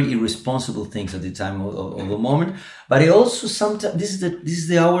very irresponsible things at the time of the moment. But I also sometimes this is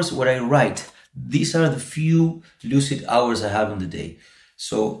the hours where I write. These are the few lucid hours I have in the day.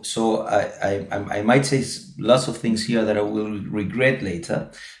 So I might say lots of things here that I will regret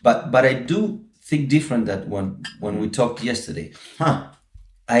later. But I do think different than when we talked yesterday.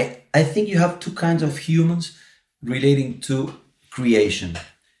 I think you have two kinds of humans relating to creation.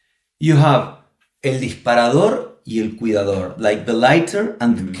 You have el disparador y el cuidador, like the lighter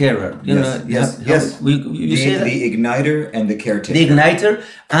and the carer. Yes. You say that? The igniter and the caretaker. The igniter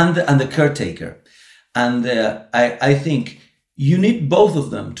and the caretaker. And I think you need both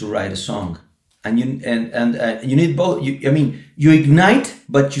of them to write a song. And you need both. You ignite,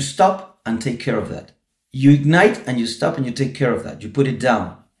 but you stop and take care of that. You ignite and you stop and you take care of that. You put it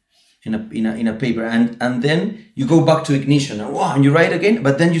down in a paper, and then you go back to ignition and you write again,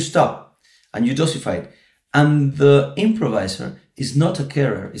 but then you stop and you dosify it. And the improviser is not a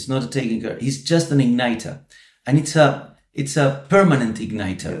carer, it's not a taking care, he's just an igniter, and it's a permanent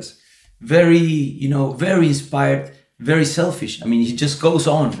igniter. Yes. Very inspired, very selfish. He just goes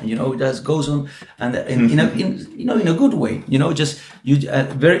on, just goes on, and in a good way,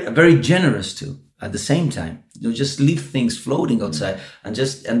 very very generous too. At the same time, just leave things floating outside and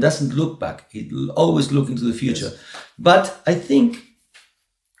doesn't look back. He always look into the future. Yes. But I think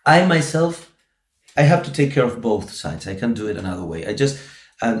I myself, I have to take care of both sides. I can't do it another way. I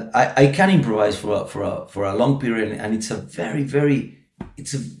can improvise for a long period, and it's a very, very,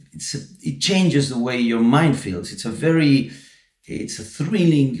 it changes the way your mind feels. It's a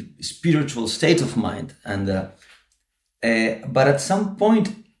thrilling spiritual state of mind. And but at some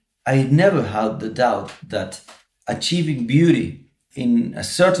point, I never had the doubt that achieving beauty in a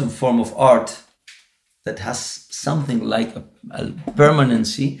certain form of art that has something like a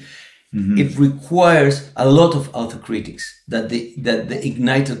permanency, it requires a lot of autocritics that the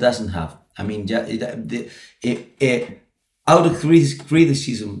igniter doesn't have.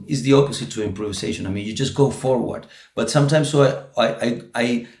 Autocriticism is the opposite to improvisation. You just go forward. But sometimes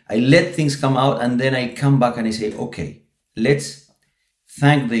I let things come out, and then I come back and I say, okay, let's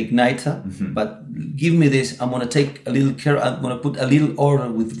thank the igniter, but give me this. I'm going to take a little care. I'm going to put a little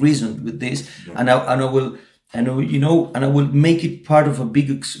order with reason with this, and I will make it part of a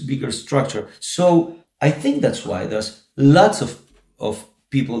bigger structure. So I think that's why there's lots of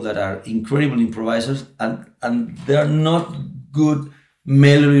people that are incredible improvisers, and they're not good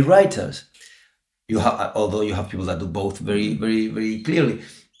melody writers. Although you have people that do both very, very, very clearly,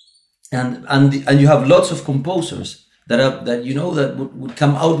 and you have lots of composers that you know that would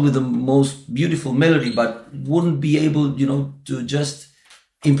come out with the most beautiful melody, but wouldn't be able, you know, to just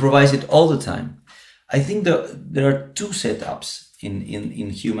improvise it all the time. I think there are two setups in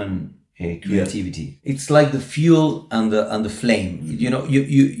human creativity. Yes. It's like the fuel and the flame. You know,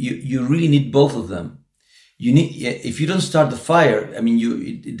 you really need both of them. You need, if you don't start the fire, I mean,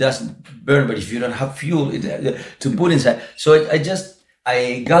 it doesn't burn. But if you don't have fuel to put inside, so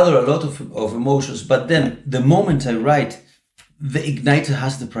I gather a lot of emotions. But then the moment I write, the igniter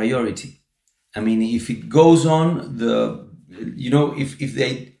has the priority. I mean, if it goes on,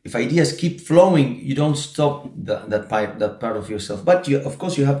 if ideas keep flowing, you don't stop that part of yourself. But of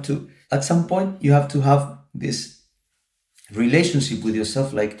course, you have to, at some point, you have to have this relationship with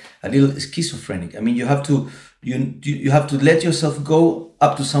yourself, like a little schizophrenic. I mean, you have to let yourself go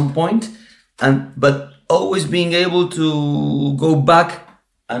up to some point, but always being able to go back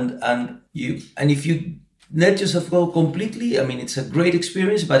and if you let yourself go completely, I mean, it's a great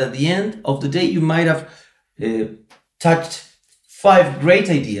experience. But at the end of the day, you might have touched 5 great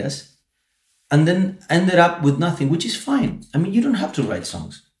ideas and then ended up with nothing, which is fine. I mean, you don't have to write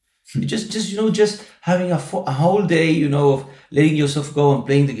songs. You just having a whole day, you know, of letting yourself go and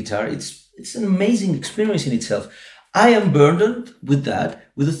playing the guitar. It's an amazing experience in itself. I am burdened with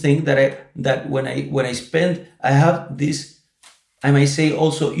the thing that when I have this, I might say,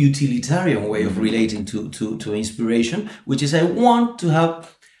 also utilitarian way of relating to inspiration, which is I want to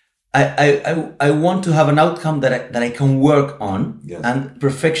have an outcome that I can work on. Yes. And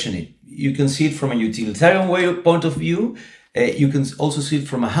perfection it. You can see it from a utilitarian point of view. You can also see it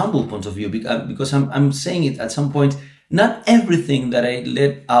from a humble point of view, because I'm saying it at some point. Not everything that I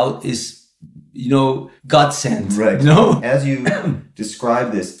let out is, you know, God sent. Right. You know? As you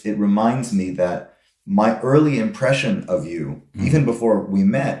describe this, it reminds me that my early impression of you, even before we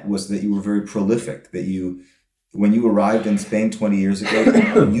met, was that you were very prolific. That when you arrived in Spain 20 years ago,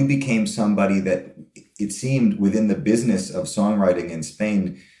 you became somebody that it seemed within the business of songwriting in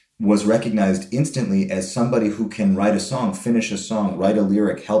Spain was recognized instantly as somebody who can write a song, finish a song, write a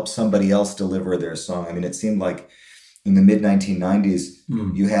lyric, help somebody else deliver their song. I mean, it seemed like in the mid-1990s,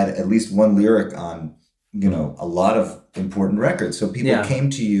 you had at least one lyric on, you know, a lot of important records. So people came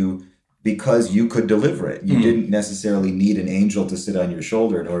to you because you could deliver it. You didn't necessarily need an angel to sit on your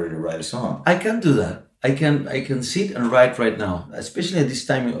shoulder in order to write a song. I can do that. I can sit and write right now, especially at this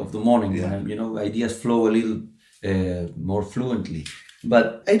time of the morning, when, you know, ideas flow a little more fluently.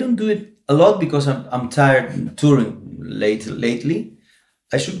 But I don't do it a lot because I'm tired touring lately.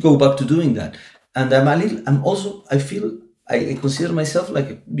 I should go back to doing that. And I consider myself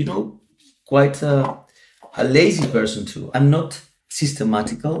like, you know, quite a lazy person too. I'm not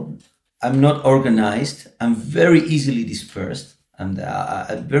systematical. I'm not organized. I'm very easily dispersed and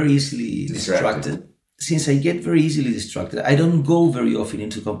I'm very easily distracted. Since I get very easily distracted, I don't go very often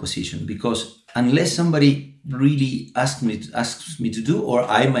into composition, because unless somebody really asks me to do, or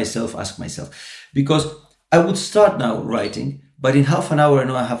I myself ask myself, because I would start now writing, but in half an hour I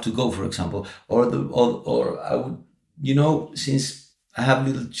know I have to go, for example, or I would, you know, since I have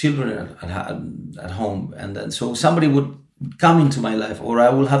little children at home, and then so somebody would come into my life, or I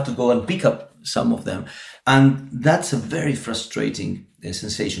will have to go and pick up some of them, and that's a very frustrating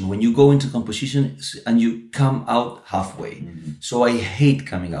sensation when you go into composition and you come out halfway. So I hate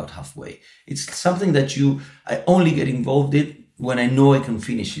coming out halfway. It's something that I only get involved in when I know I can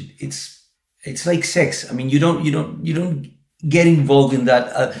finish it. It's like sex. I mean, you don't get involved in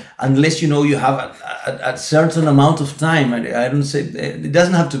that unless you know you have a certain amount of time. I don't say it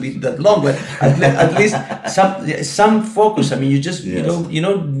doesn't have to be that long, but at least some focus. I mean, you just you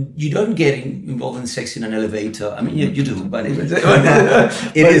don't get involved in sex in an elevator. I mean, you do, but it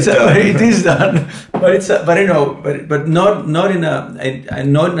is done. But not in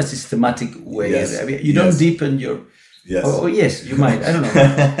a systematic way. Yes. I mean, you don't deepen your. Yes. Oh, yes, you might. I don't know.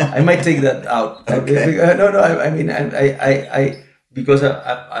 I might take that out. Okay. No. I mean, I because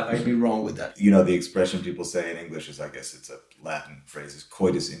I might be wrong with that. You know, the expression people say in English is, I guess it's a Latin phrase, is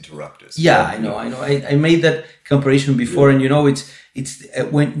coitus interruptus. Yeah, I know. I made that comparison before, and you know, it's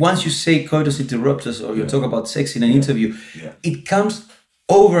when once you say coitus interruptus, or you talk about sex in an interview, it comes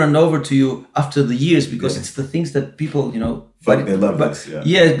over and over to you after the years, because it's the things that people, you know. But they love this.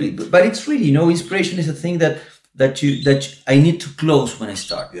 But it's really, you know, inspiration is a thing that I need to close when I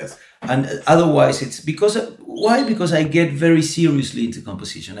start. Yes. And otherwise it's why? Because I get very seriously into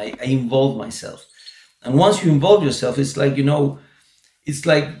composition. I involve myself. And once you involve yourself, it's like, you know, it's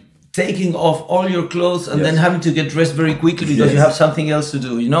like taking off all your clothes and then having to get dressed very quickly because you have something else to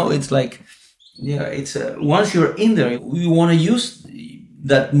do. You know, it's like, it's once you're in there, you want to use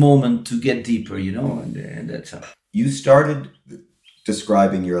that moment to get deeper, you know, and that's You started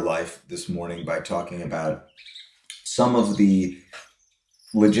describing your life this morning by talking about some of the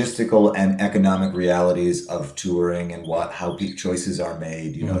logistical and economic realities of touring and how choices are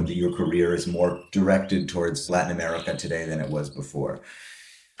made. You know, your career is more directed towards Latin America today than it was before.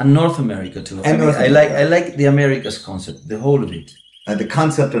 And North America too. And I like the Americas concept, the whole of it. The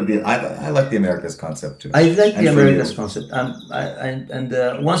concept of I like the Americas concept too. I like the Americas concept. And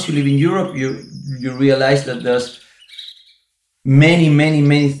once you live in Europe, you realize that there's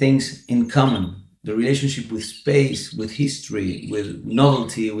many things in common. The relationship with space, with history, with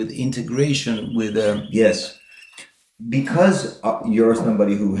novelty, with integration, with... Yes. Because you're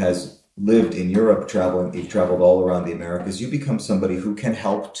somebody who has lived in Europe, you've traveled all around the Americas, you become somebody who can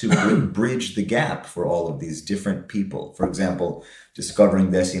help to bridge the gap for all of these different people. For example,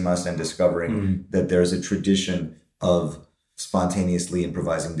 discovering décimas and discovering that there's a tradition of spontaneously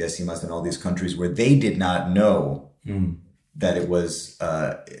improvising décimas in all these countries where they did not know that it was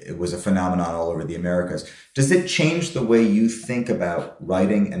a phenomenon all over the Americas. Does it change the way you think about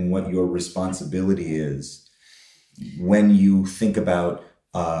writing and what your responsibility is when you think about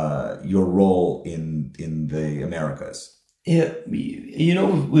your role in the Americas? Yeah, you know,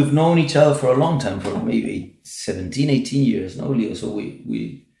 we've known each other for a long time, for maybe 17, 18 years, no, Leo? So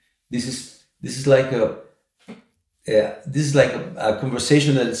this is like a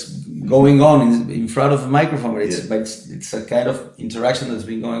conversation that is going on in front of a microphone, but it's a kind of interaction that's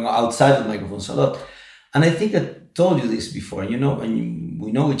been going on outside the microphone a lot. And I think I told you this before, you know, and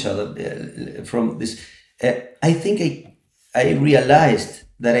we know each other from this. I think I realized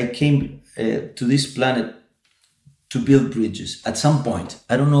that I came to this planet to build bridges at some point.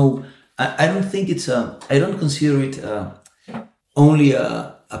 I don't know. I don't think I don't consider it only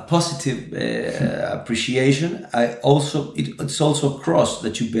a positive appreciation. It's also a cross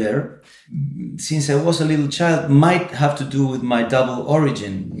that you bear. Since I was a little child, might have to do with my double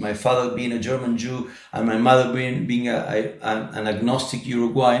origin. My father being a German Jew and my mother being an agnostic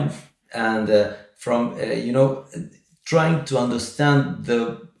Uruguayan, and from trying to understand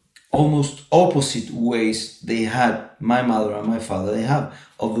the almost opposite ways they had, my mother and my father, they have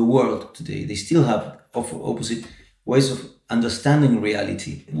of the world today. They still have opposite ways of understanding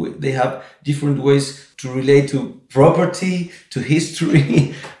reality. They have different ways to relate to property, to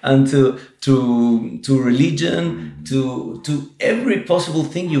history, and to religion, to every possible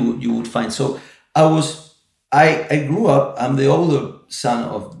thing you would find. So I grew up. I'm the older son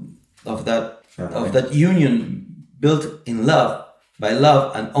of that union built in love, by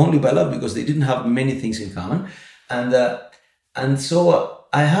love and only by love, because they didn't have many things in common, and so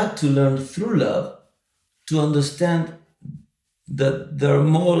I had to learn through love to understand that there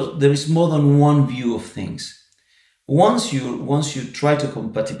is more than one view of things. Once you try to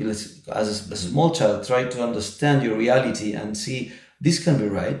compatibilize, as a small child, try to understand your reality and see this can be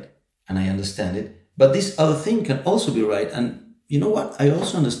right, and I understand it, but this other thing can also be right, and you know what? I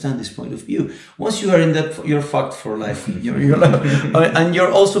also understand this point of view. Once you are in that, you're fucked for life. And you're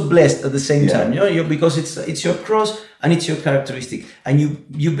also blessed at the same time. Because it's your cross and it's your characteristic, and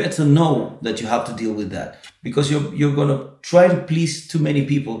you better know that you have to deal with that, because you're gonna try to please too many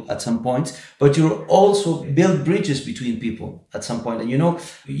people at some point, but you'll also build bridges between people at some point, and you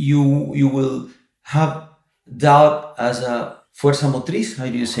will have doubt as a fuerza motriz. How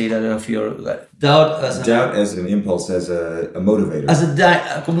do you say that? If you're doubt as an impulse, as a motivator, as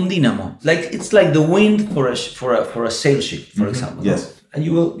como un dynamo. Like it's like the wind for a sail ship, for example. Yes, and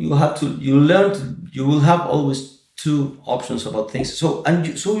you will have always two options about things. So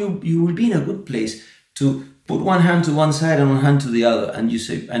you will be in a good place to put one hand to one side and one hand to the other, and you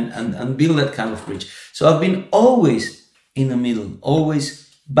say and build that kind of bridge. So I've been always in the middle, always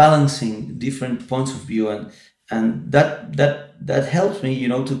balancing different points of view, and that helps me,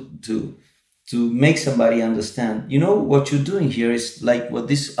 to make somebody understand, what you're doing here is like what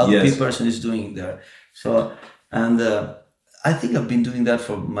this other person is doing there. So, and I think I've been doing that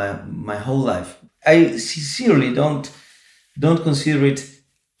for my whole life. I sincerely don't consider it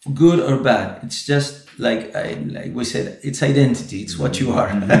good or bad. It's just like we said, it's identity. It's what you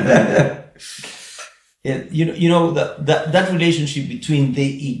are. Yeah, that relationship between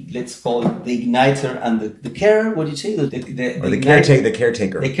let's call it the igniter and the carer. What do you say? The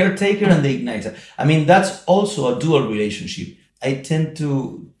caretaker. The caretaker and the igniter. I mean, that's also a dual relationship. I tend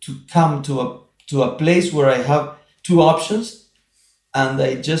to come to a place where I have two options, and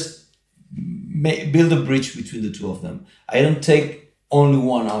I just build a bridge between the two of them. I don't take only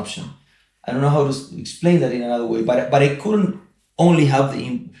one option. I don't know how to explain that in another way, but I couldn't only have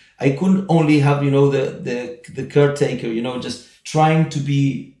the caretaker, just trying to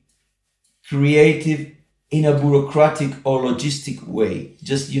be creative in a bureaucratic or logistic way.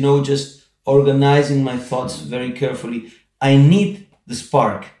 Just, just organizing my thoughts very carefully. I need the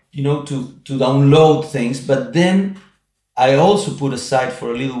spark, to download things, but then I also put aside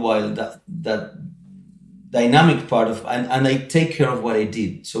for a little while that dynamic part of, and I take care of what I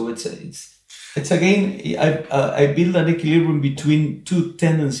did. So it's again, I build an equilibrium between two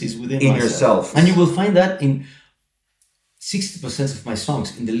tendencies within myself. Yourself. And you will find that in 60% of my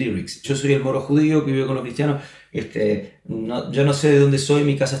songs, in the lyrics. Yo soy el moro judío que vive con los cristianos. Yo no sé de dónde soy,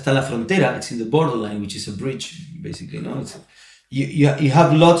 mi casa está en la frontera. It's in the borderline, which is a bridge, basically. No, you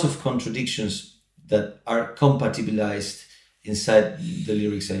have lots of contradictions that are compatibilized inside the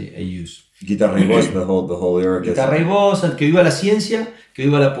lyrics I use. Guitarra y voz, the whole lyric. Guitarra y voz, and que viva la ciencia, que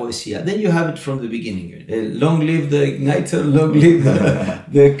viva la poesía. Then you have it from the beginning. Long live the igniter, long live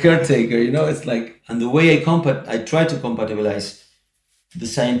the caretaker. It's like, and the way I try to compatibilize the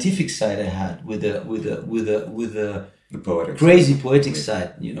scientific side I had with the poetic crazy poetic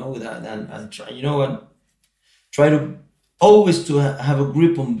side. And try to always to have a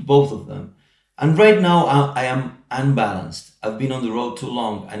grip on both of them. And right now I am unbalanced. I've been on the road too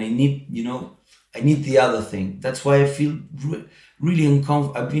long, and I need the other thing. That's why I feel really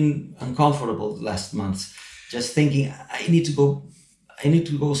uncomfortable. I've been uncomfortable the last months, just thinking I need to go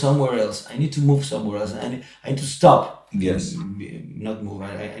somewhere else. I need to move somewhere else. I need to stop. Yes. Not move.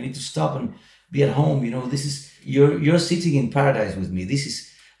 I need to stop and be at home. This is you're sitting in paradise with me. This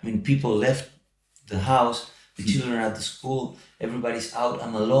is. People left the house. The children are at the school. Everybody's out.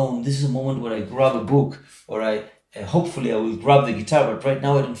 I'm alone. This is a moment where I grab a book, or hopefully I will grab the guitar. But right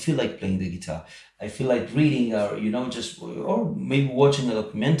now I don't feel like playing the guitar. I feel like reading, or or maybe watching a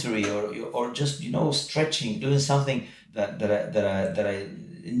documentary, or just stretching, doing something that I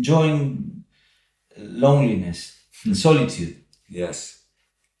enjoying loneliness and solitude. Yes.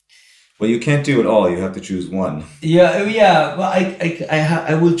 Well, you can't do it all. You have to choose one. Yeah. Well,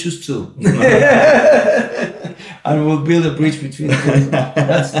 I will choose two. And we'll build a bridge between them.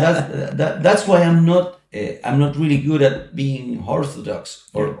 That's why I'm not really good at being orthodox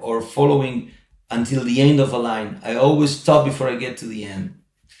or following until the end of a line. I always stop before I get to the end.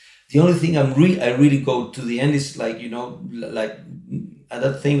 The only thing I really go to the end is like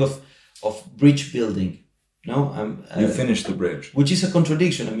that thing of bridge building. You finish the bridge, which is a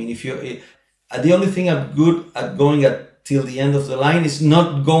contradiction. If the only thing I'm good at going at till the end of the line is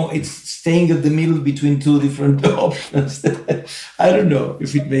not going. It's staying at the middle between two different options. I don't know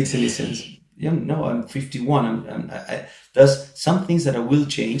if it makes any sense. Yeah, no, I'm 51. There's some things that I will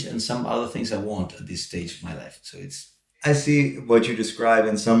change, and some other things I want at this stage of my life. So I see what you describe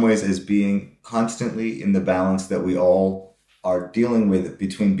in some ways as being constantly in the balance that we all are dealing with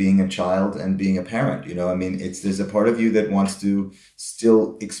between being a child and being a parent. There's a part of you that wants to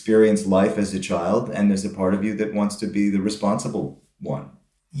still experience life as a child, and there's a part of you that wants to be the responsible one.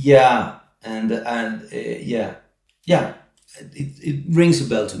 Yeah, it rings a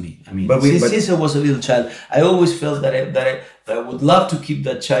bell to me. Since I was a little child, I always felt that I would love to keep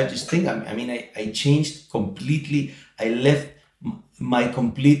that childish thing. I changed completely. I left my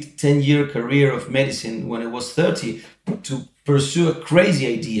complete 10-year career of medicine when I was 30 to pursue a crazy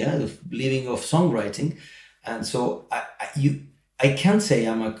idea of living off songwriting. And so I can't say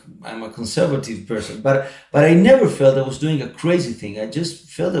I'm a conservative person, but I never felt I was doing a crazy thing. I just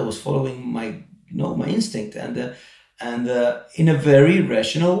felt I was following my instinct and in a very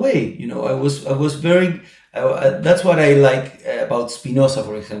rational way. I was very. That's what I like about Spinoza,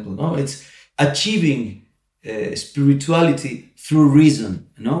 for example. No, it's achieving spirituality through reason.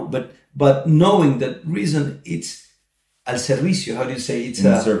 But knowing that reason, it's al servicio. How do you say? It's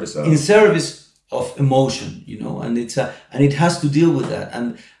in service of emotion. And and it has to deal with that,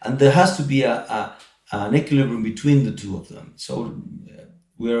 and there has to be an equilibrium between the two of them. So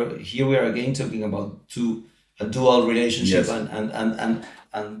we are again talking about a dual relationship. Yes.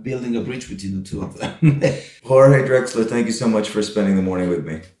 And building a bridge between the two of them. Jorge Drexler, thank you so much for spending the morning with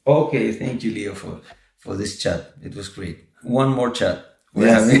me. Okay, thank you, Leo, for this chat. It was great. One more chat.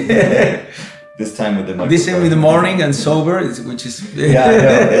 Yes. This time with the microphone. This time with the morning and sober, which is... Yeah, I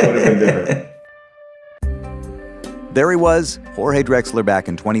know. It would have been different. There he was, Jorge Drexler, back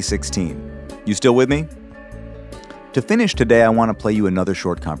in 2016. You still with me? To finish today, I want to play you another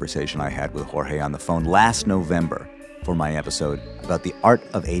short conversation I had with Jorge on the phone last November for my episode about the art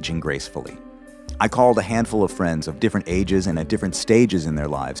of aging gracefully. I called a handful of friends of different ages and at different stages in their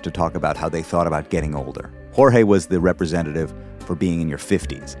lives to talk about how they thought about getting older. Jorge was the representative for being in your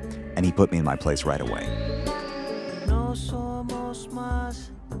 50s, and he put me in my place right away. No somos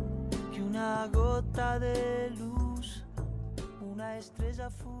más que una gota de luz, una estrella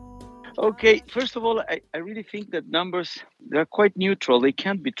full. Okay, first of all, I really think that numbers, they're quite neutral. They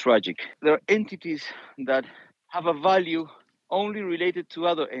can't be tragic. They're entities that have a value only related to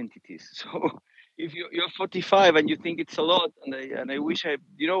other entities. So if you're 45 and you think it's a lot, and I wish I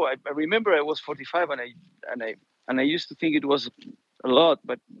remember I was 45 and I used to think it was a lot,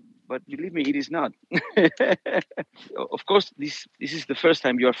 but believe me, it is not. Of course, this is the first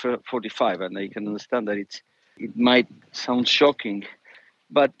time you are 45, and I can understand that it might sound shocking,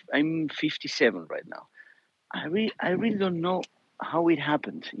 but I'm 57 right now. I really don't know how it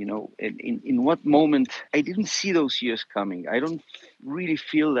happened. In what moment. I didn't see those years coming. I don't really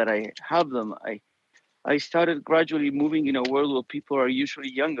feel that I have them. I started gradually moving in a world where people are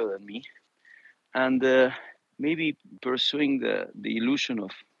usually younger than me, and maybe pursuing the illusion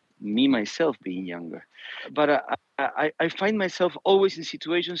of me myself being younger. But I find myself always in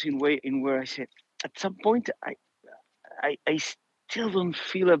situations in where I said, at some point I still don't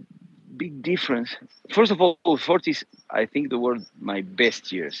feel a big difference. First of all, 40s, I think the were my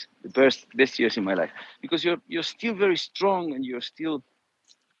best years, the best years in my life, because you're still very strong, and you're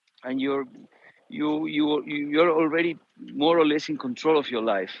you're already more or less in control of your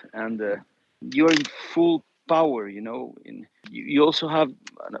life, and you're in full power. You also have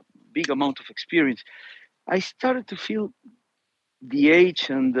a big amount of experience. I started to feel the age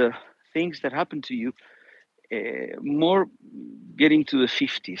and the things that happen to you more getting to the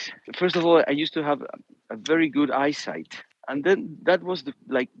 50s. First of all, I used to have a very good eyesight. And then that was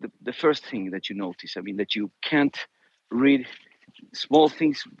the first thing that you notice. I mean, that you can't read small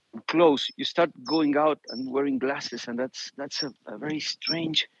things close. You start going out and wearing glasses, and that's a very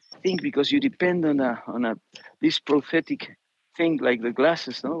strange thing, because you depend on this prosthetic thing like the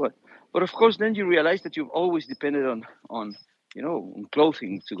glasses, no? But of course, then you realize that you've always depended on on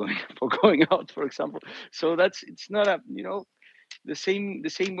clothing to going for going out, for example. So it's not the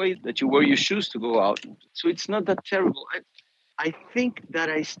same way that you wear your shoes to go out. So it's not that terrible. I think that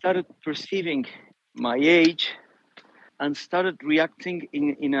I started perceiving my age and started reacting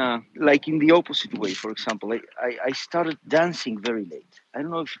in a like in the opposite way. For example, I started dancing very late. I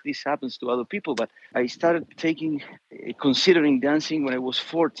don't know if this happens to other people, but I started considering dancing when I was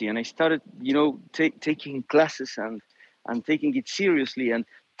 40, and I started taking classes and taking it seriously. And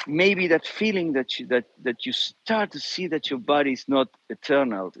maybe that feeling that you start to see that your body is not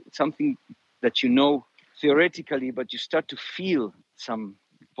eternal. It's something that theoretically, but you start to feel some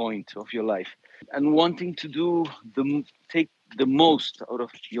point of your life, and wanting to take the most out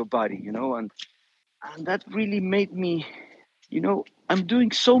of your body, and that really made me, I'm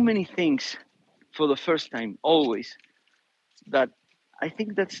doing so many things for the first time always, that I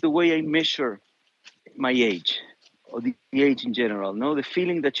think that's the way I measure my age, or the age in general. No, the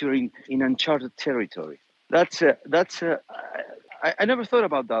feeling that you're in uncharted territory. I never thought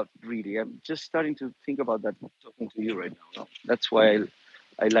about that really. I'm just starting to think about that talking to you right now. No? That's why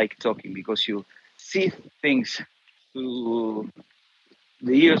I like talking, because you see things through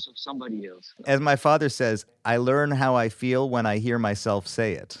the ears of somebody else. As my father says, I learn how I feel when I hear myself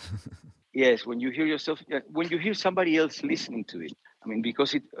say it. Yes, when you hear yourself, when you hear somebody else listening to it. I mean,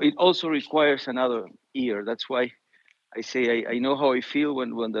 because it also requires another ear. That's why I say I know how I feel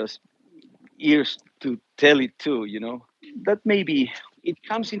when there's ears to tell it to. That maybe it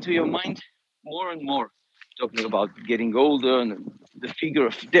comes into your mind more and more, talking about getting older and the figure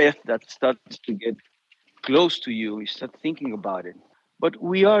of death that starts to get close to you. You start thinking about it. But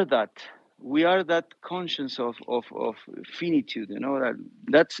we are that conscience of finitude.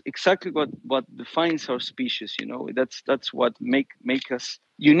 That's exactly what defines our species. That's what make us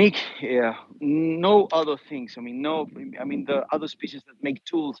unique. No other things. I mean, no. I mean, the other species that make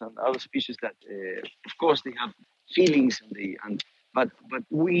tools, and other species that, of course, they have feelings, but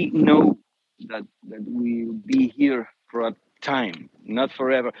we know that we will be here for a time, not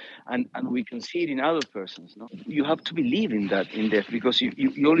forever, and we can see it in other persons. No, you have to believe in death, because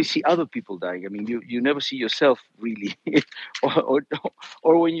you only see other people dying. I mean, you never see yourself really,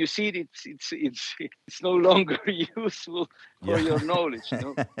 or when you see it, it's no longer useful for Yeah. your knowledge.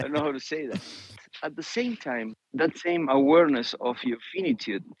 No, I don't know how to say that. At the same time, that same awareness of your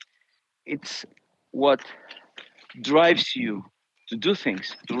finitude, it's what drives you to do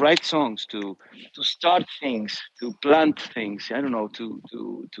things, to write songs, to start things, to plant things. I don't know,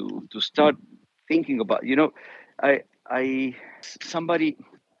 to start thinking about. I somebody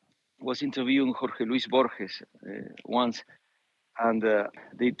was interviewing Jorge Luis Borges once, and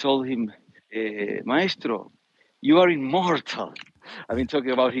they told him, Maestro, you are immortal. I mean,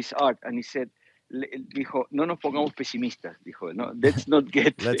 talking about his art, and he said, dijo, no nos pongamos pesimistas, dijo, no, let's not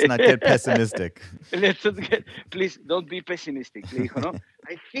get pessimistic. let's not get, please don't be pessimistic, le dijo, no.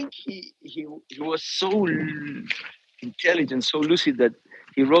 I think he was so intelligent, so lucid that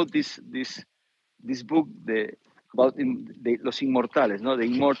he wrote this book about los inmortales, no, the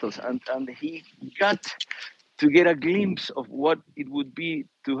immortals, and he got to get a glimpse of what it would be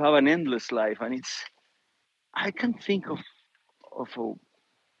to have an endless life, and I can't think of a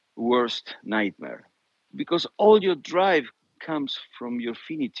worst nightmare, because all your drive comes from your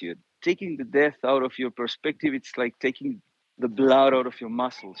finitude. Taking the death out of your perspective, it's like taking the blood out of your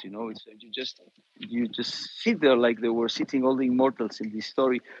muscles. It's you just sit there like they were sitting all the immortals in this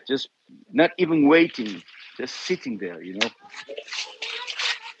story, just not even waiting, just sitting there.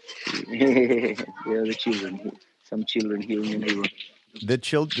 There are the children. Some children here in the neighborhood.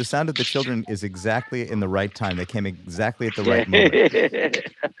 The sound of the children is exactly in the right time. They came exactly at the right moment.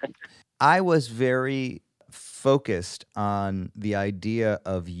 I was very focused on the idea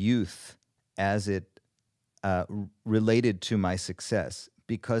of youth as it related to my success,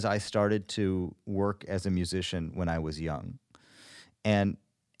 because I started to work as a musician when I was young. And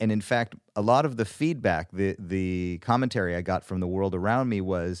in fact, a lot of the feedback, the commentary I got from the world around me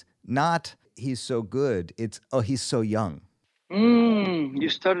was not, he's so good, it's, oh, he's so young. You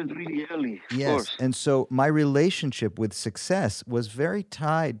started really early, of course. And so my relationship with success was very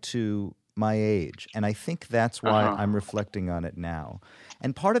tied to my age. And I think that's why I'm reflecting on it now.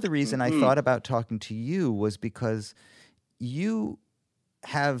 And part of the reason I thought about talking to you was because you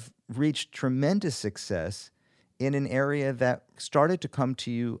have reached tremendous success in an area that started to come to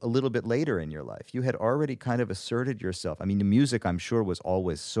you a little bit later in your life. You had already kind of asserted yourself. I mean, the music, I'm sure, was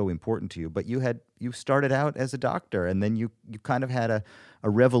always so important to you, but you started out as a doctor, and then you kind of had a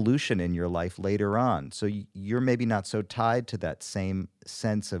revolution in your life later on. So you're maybe not so tied to that same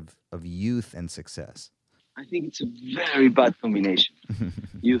sense of youth and success. I think it's a very bad combination,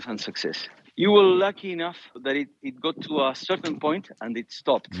 youth and success. You were lucky enough that it got to a certain point and it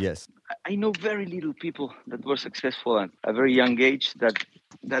stopped. Yes. I know very little people that were successful at a very young age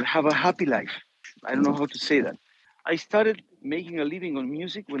that have a happy life. I don't know how to say that. I started making a living on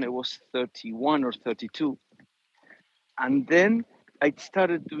music when I was 31 or 32. And then I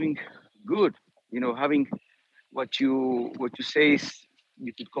started doing good, having what you say is,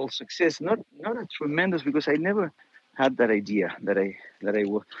 you could call success, not a tremendous, because I never had that idea that I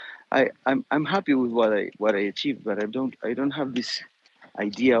will. I'm happy with what I achieved, but I don't have this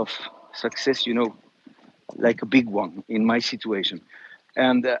idea of success, like a big one in my situation.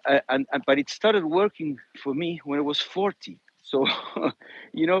 And but it started working for me when I was 40. So,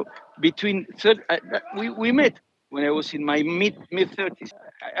 we met when I was in my mid 30s.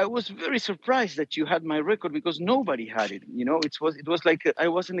 I was very surprised that you had my record, because nobody had it. It was like I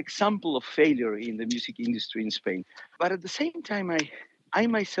was an example of failure in the music industry in Spain. But at the same time, I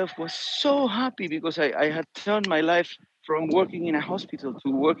myself was so happy, because I had turned my life from working in a hospital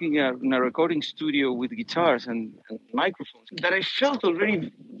to working in a recording studio with guitars and microphones, that I felt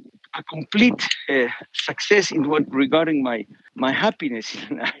already a complete success in what regarding my happiness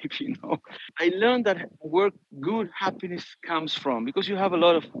in life. I learned that good happiness comes from, because you have a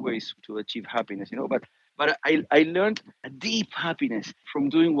lot of ways to achieve happiness, but I learned a deep happiness from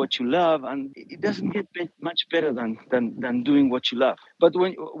doing what you love, and it doesn't get much better than doing what you love. But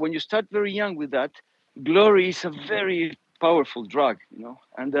when you start very young with that, glory is a very powerful drug,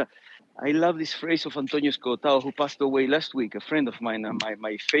 and I love this phrase of Antonio Escotado, who passed away last week, a friend of mine,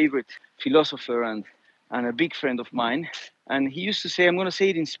 my favorite philosopher and a big friend of mine. And he used to say, I'm going to say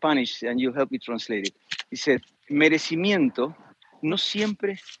it in Spanish, and you'll help me translate it. He said, merecimiento no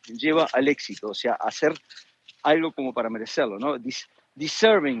siempre lleva al éxito, o sea, hacer algo como para merecerlo, ¿no?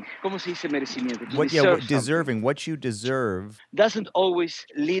 Deserving, ¿cómo se dice merecimiento? Deserving, what you deserve doesn't always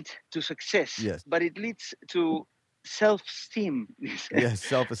lead to success, yes, but it leads to self-esteem. Yes,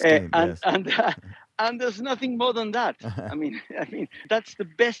 self-esteem. And there's nothing more than that. I mean, that's the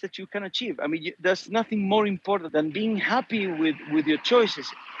best that you can achieve. I mean, there's nothing more important than being happy with your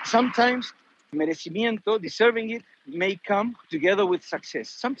choices. Sometimes merecimiento, deserving it, may come together with success.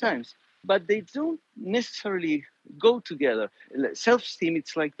 Sometimes, but they don't necessarily go together. Self-esteem,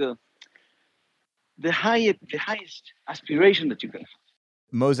 it's like the highest aspiration that you can have.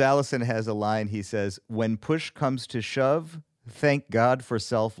 Mose Allison has a line, he says, when push comes to shove, thank God for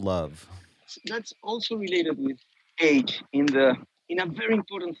self-love. That's also related with age in a very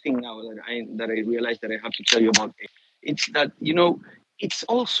important thing now that I realize that I have to tell you about age. It's that, it's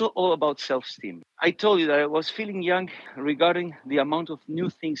also all about self-esteem. I told you that I was feeling young regarding the amount of new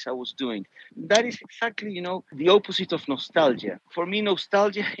things I was doing. That is exactly, the opposite of nostalgia. For me,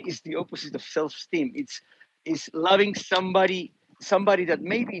 nostalgia is the opposite of self-esteem. It's loving somebody that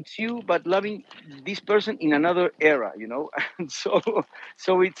maybe it's you, but loving this person in another era, And so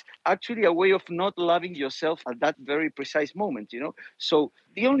it's actually a way of not loving yourself at that very precise moment, So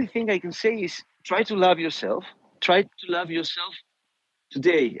the only thing I can say is try to love yourself. Try to love yourself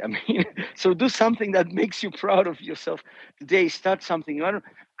today. I mean, so do something that makes you proud of yourself today. Start something. I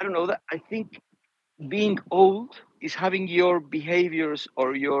don't know that. I think being old is having your behaviors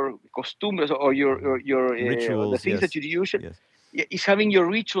or your costumes or your the Rituals, things that yes. you use. Yes. Is having your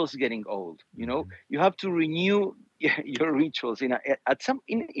rituals getting old. You have to renew your rituals in a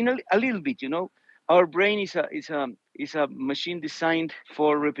little bit. Our brain is a machine designed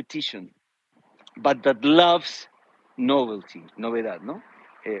for repetition, but that loves novelty, novedad, no?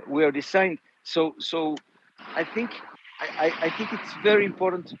 We are designed so. I think I think it's very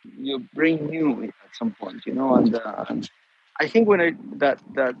important to your brain new at some point, and I think when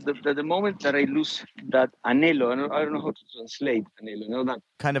the moment that I lose that anhelo, I don't know how to translate anhelo, that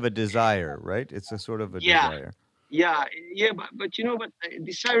Kind of a desire, right? It's a sort of a yeah, desire. yeah, but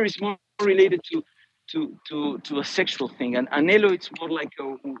desire is more related to a sexual thing, and anhelo it's more like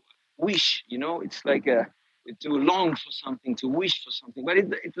a wish, it's like to long for something, to wish for something, but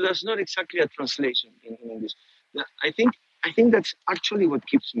it does not exactly a translation in English. I think that's actually what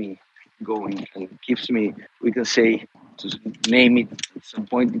keeps me going and keeps me, we can say, to name it at some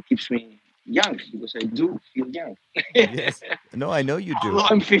point, it keeps me young because I do feel young. Yes. No, I know you do. Although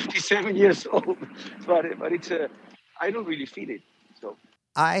I'm 57 years old, but it's I don't really feel it. So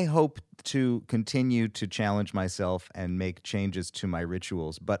I hope to continue to challenge myself and make changes to my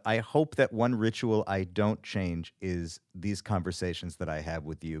rituals, but I hope that one ritual I don't change is these conversations that I have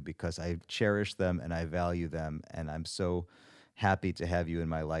with you, because I cherish them and I value them, and I'm so happy to have you in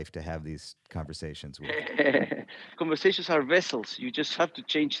my life to have these conversations with. conversations are vessels. You just have to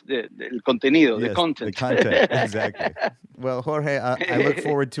change the contenido, the Yes, content. the content, exactly. Well, Jorge, I look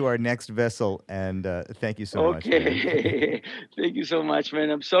forward to our next vessel, and thank you so much, man. Okay, thank you so much,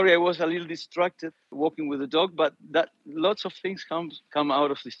 man. I'm sorry I was a little distracted walking with the dog, but that lots of things come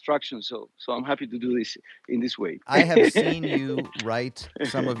out of distraction. So I'm happy to do this in this way. I have seen you write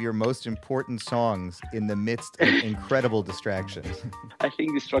some of your most important songs in the midst of incredible distractions. I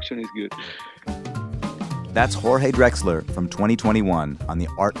think distraction is good. That's Jorge Drexler from 2021 on the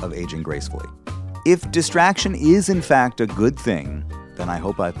art of aging gracefully. If distraction is in fact a good thing, then I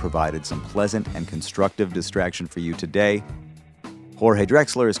hope I've provided some pleasant and constructive distraction for you today. Jorge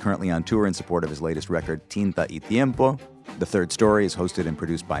Drexler is currently on tour in support of his latest record, Tinta y Tiempo. The Third Story is hosted and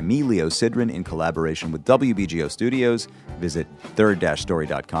produced by me, Leo Sidran, in collaboration with WBGO Studios. Visit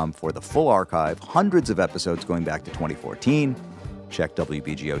third-story.com for the full archive, hundreds of episodes going back to 2014. Check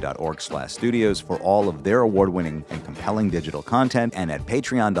wbgo.org/studios for all of their award-winning and compelling digital content. And at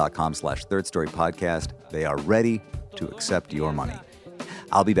patreon.com/thirdstorypodcast, they are ready to accept your money.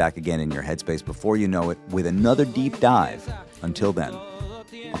 I'll be back again in your headspace before you know it with another deep dive. Until then,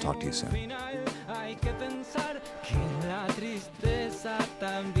 I'll talk to you soon.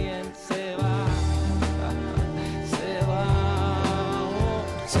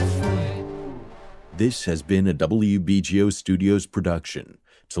 This has been a WBGO Studios production.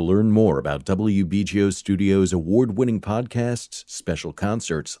 To learn more about WBGO Studios' award-winning podcasts, special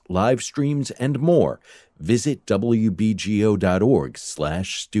concerts, live streams, and more, visit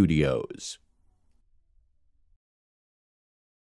wbgo.org/studios.